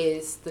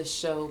is the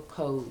show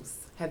Pose.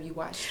 Have you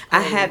watched Pose?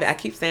 I haven't. I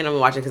keep saying I'm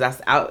watching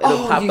because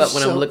it'll pop up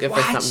when I'm looking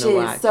for something to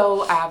watch.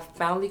 So I've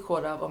finally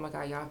caught up. Oh my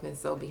God, y'all been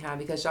so behind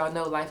because y'all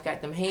know life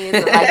got them hands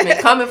and life been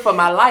coming for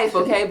my life,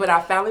 okay? But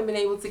I've finally been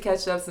able to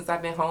catch up since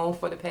I've been home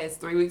for the past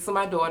 3 weeks with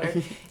my daughter.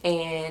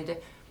 And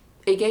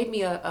it gave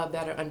me a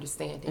better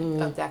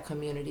understanding of that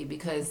community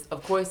because,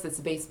 of course, it's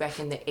based back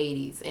in the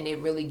 80s, and it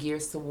really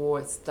gears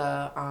towards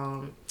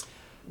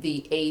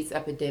the AIDS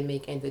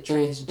epidemic and the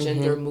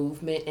transgender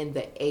movement in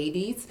the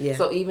 80s.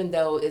 So even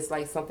though it's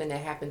like something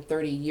that happened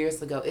 30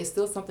 years ago, it's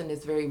still something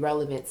that's very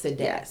relevant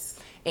today.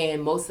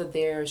 And most of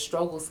their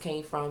struggles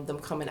came from them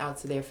coming out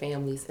to their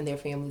families and their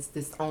families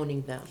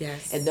disowning them.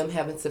 And them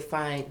having to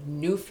find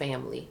new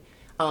family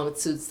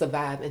to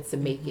survive and to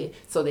make it.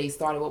 So they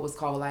started what was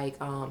called like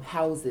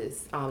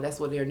houses. That's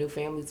what their new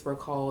families were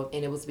called.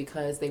 And it was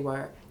because they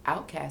were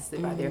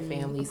outcasted by their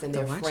families and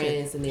their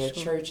friends and their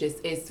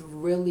churches. It's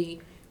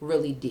really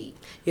deep.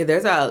 Yeah,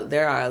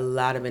 there are a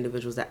lot of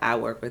individuals that I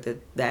work with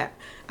that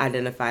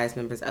identify as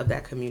members of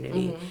that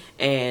community.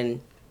 And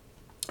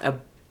a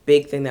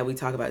big thing that we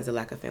talk about is the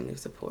lack of family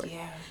support.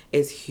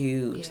 It's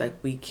huge. Like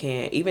we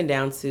can't, even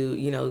down to,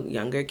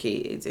 younger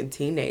kids and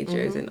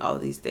teenagers and all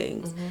these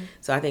things.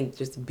 So I think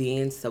just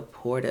being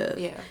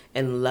supportive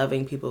and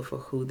loving people for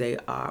who they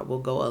are will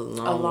go a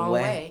long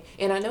way.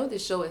 And I know the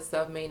show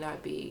itself may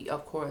not be,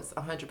 of course,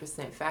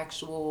 100%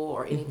 factual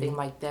or anything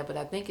like that, but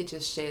I think it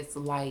just sheds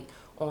light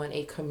on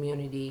a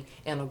community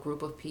and a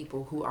group of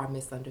people who are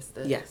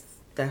misunderstood. Yes.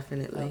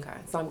 Definitely. Okay.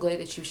 So I'm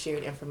glad that you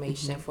shared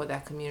information for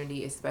that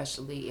community,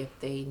 especially if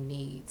they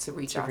need to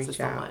reach out to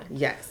someone.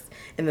 Yes.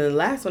 And then the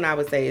last one I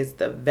would say is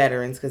the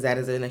veterans, because that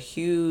is in a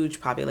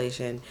huge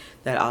population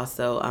that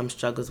also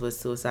struggles with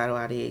suicidal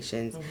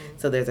ideations.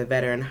 So there's a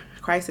veteran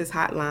crisis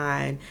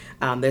hotline.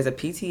 There's a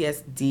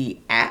PTSD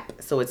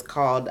app. So it's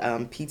called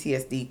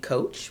PTSD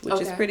Coach, which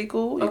is pretty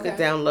cool. You can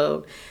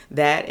download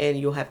that and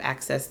you'll have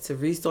access to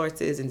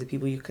resources and to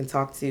people you can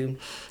talk to.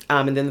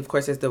 And then, of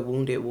course, there's the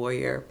Wounded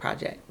Warrior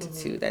Project,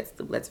 too.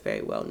 That's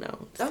very well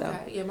known. Okay. So.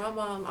 Yeah, my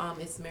mom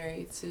is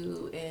married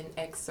to an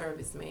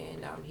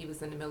ex-serviceman. He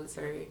was in the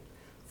military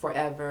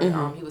forever.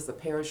 He was a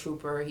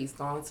paratrooper. He's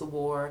gone to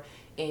war,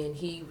 and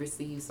he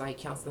receives like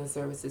counseling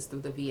services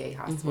through the VA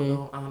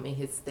hospital in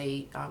his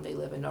state. They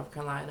live in North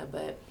Carolina,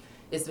 but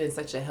it's been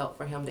such a help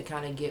for him to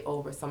kind of get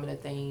over some of the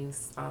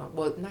things,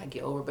 well, not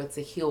get over, but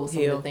to heal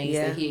some of the things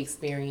that he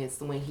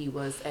experienced when he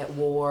was at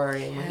war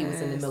and when he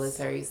was in the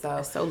military. So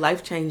it's so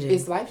life-changing.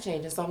 It's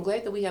life-changing. So I'm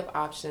glad that we have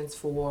options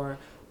for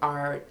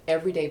our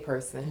everyday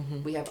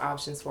person. We have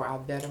options for our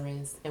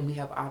veterans, and we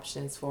have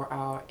options for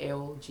our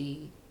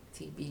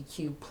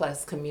LGBTQ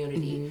plus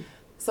community.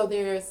 So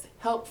there's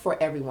help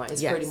for everyone.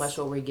 It's pretty much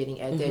what we're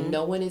getting at. That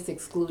no one is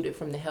excluded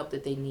from the help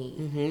that they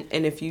need.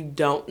 And if you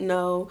don't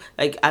know,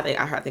 like I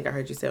think I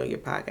heard you say on your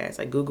podcast,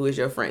 like Google is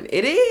your friend.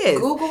 It is.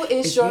 Google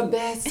is your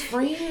best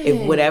friend.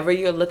 If whatever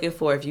you're looking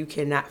for, if you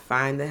cannot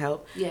find the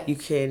help, you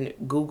can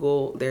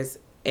Google. There's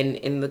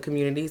in the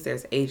communities,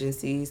 there's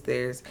agencies,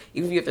 there's,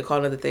 even if you have to call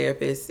another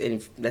therapist, and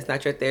if that's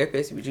not your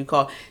therapist, would you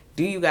call,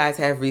 do you guys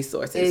have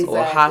resources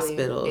or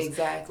hospitals?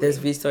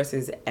 There's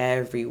resources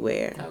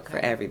everywhere for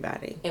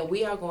everybody. And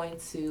we are going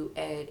to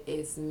add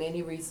as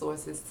many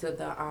resources to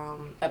the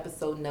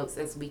episode notes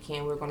as we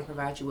can. We're going to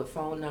provide you with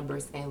phone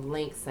numbers and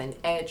links and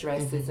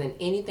addresses and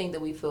anything that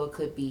we feel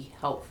could be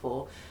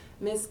helpful.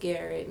 Miss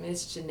Garrett,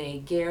 Miss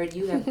Jenay, Garrett,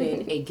 you have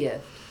been a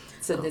gift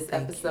to this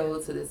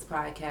episode, to this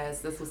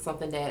podcast. This was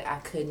something that I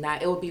could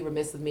not, it would be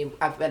remiss of me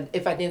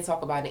if I didn't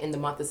talk about it in the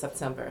month of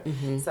September.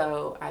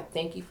 So I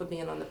thank you for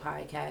being on the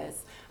podcast.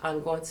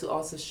 I'm going to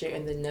also share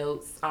in the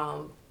notes.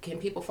 Can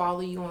people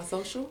follow you on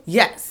social?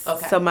 Yes.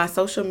 Okay. So my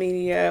social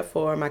media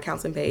for my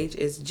counseling page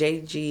is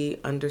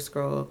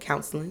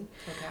JG_counseling.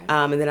 Okay.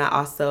 And then I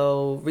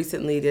also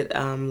recently did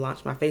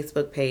launch my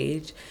Facebook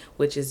page,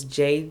 which is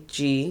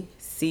JGCS.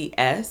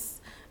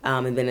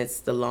 And then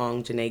it's the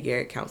long Jenay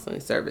Garrett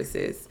Counseling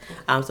Services.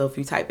 So if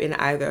you type in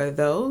either of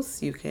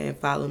those, you can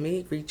follow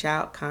me, reach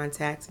out,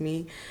 contact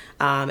me.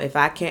 If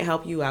I can't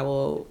help you, I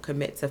will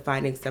commit to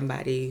finding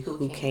somebody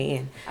who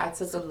can. I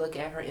took a look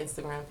at her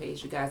Instagram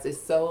page, you guys.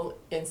 It's so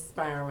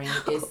inspiring.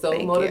 It's so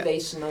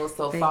motivational.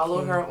 So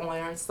follow her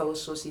on her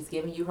social. She's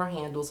giving you her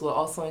handles. We'll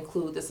also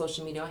include the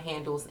social media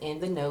handles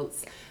in the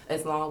notes,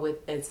 as long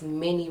with as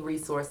many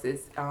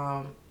resources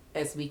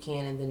as we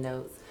can in the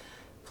notes.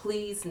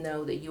 Please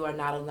know that you are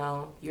not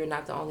alone. You're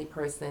not the only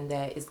person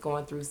that is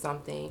going through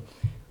something.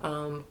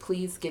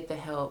 Please get the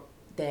help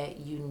that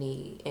you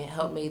need. And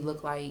help may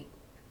look like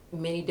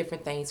many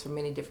different things for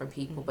many different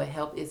people, but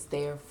help is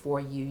there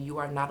for you. You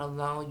are not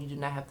alone. You do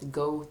not have to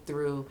go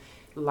through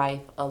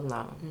life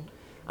alone.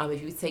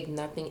 If you take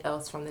nothing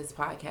else from this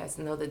podcast,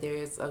 know that there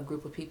is a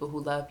group of people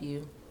who love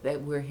you,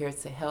 that we're here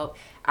to help.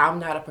 I'm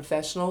not a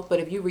professional, but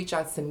if you reach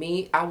out to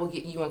me, I will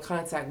get you in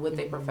contact with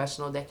a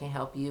professional that can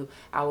help you.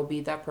 I will be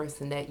that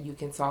person that you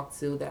can talk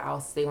to, that I'll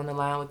stay on the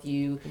line with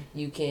you.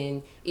 You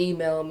can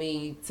email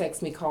me,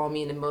 text me, call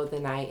me in the middle of the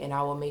night, and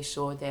I will make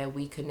sure that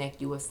we connect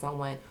you with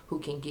someone who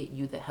can get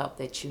you the help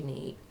that you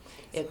need.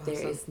 If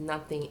there is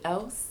nothing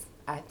else,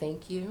 I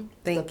thank you.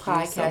 Thank you so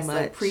much. The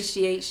podcast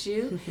appreciates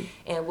you.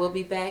 And we'll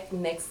be back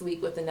next week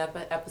with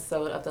another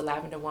episode of the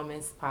Lavender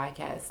Woman's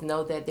podcast.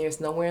 Know that there's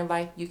nowhere in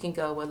life you can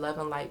go where love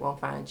and light won't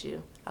find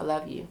you. I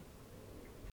love you.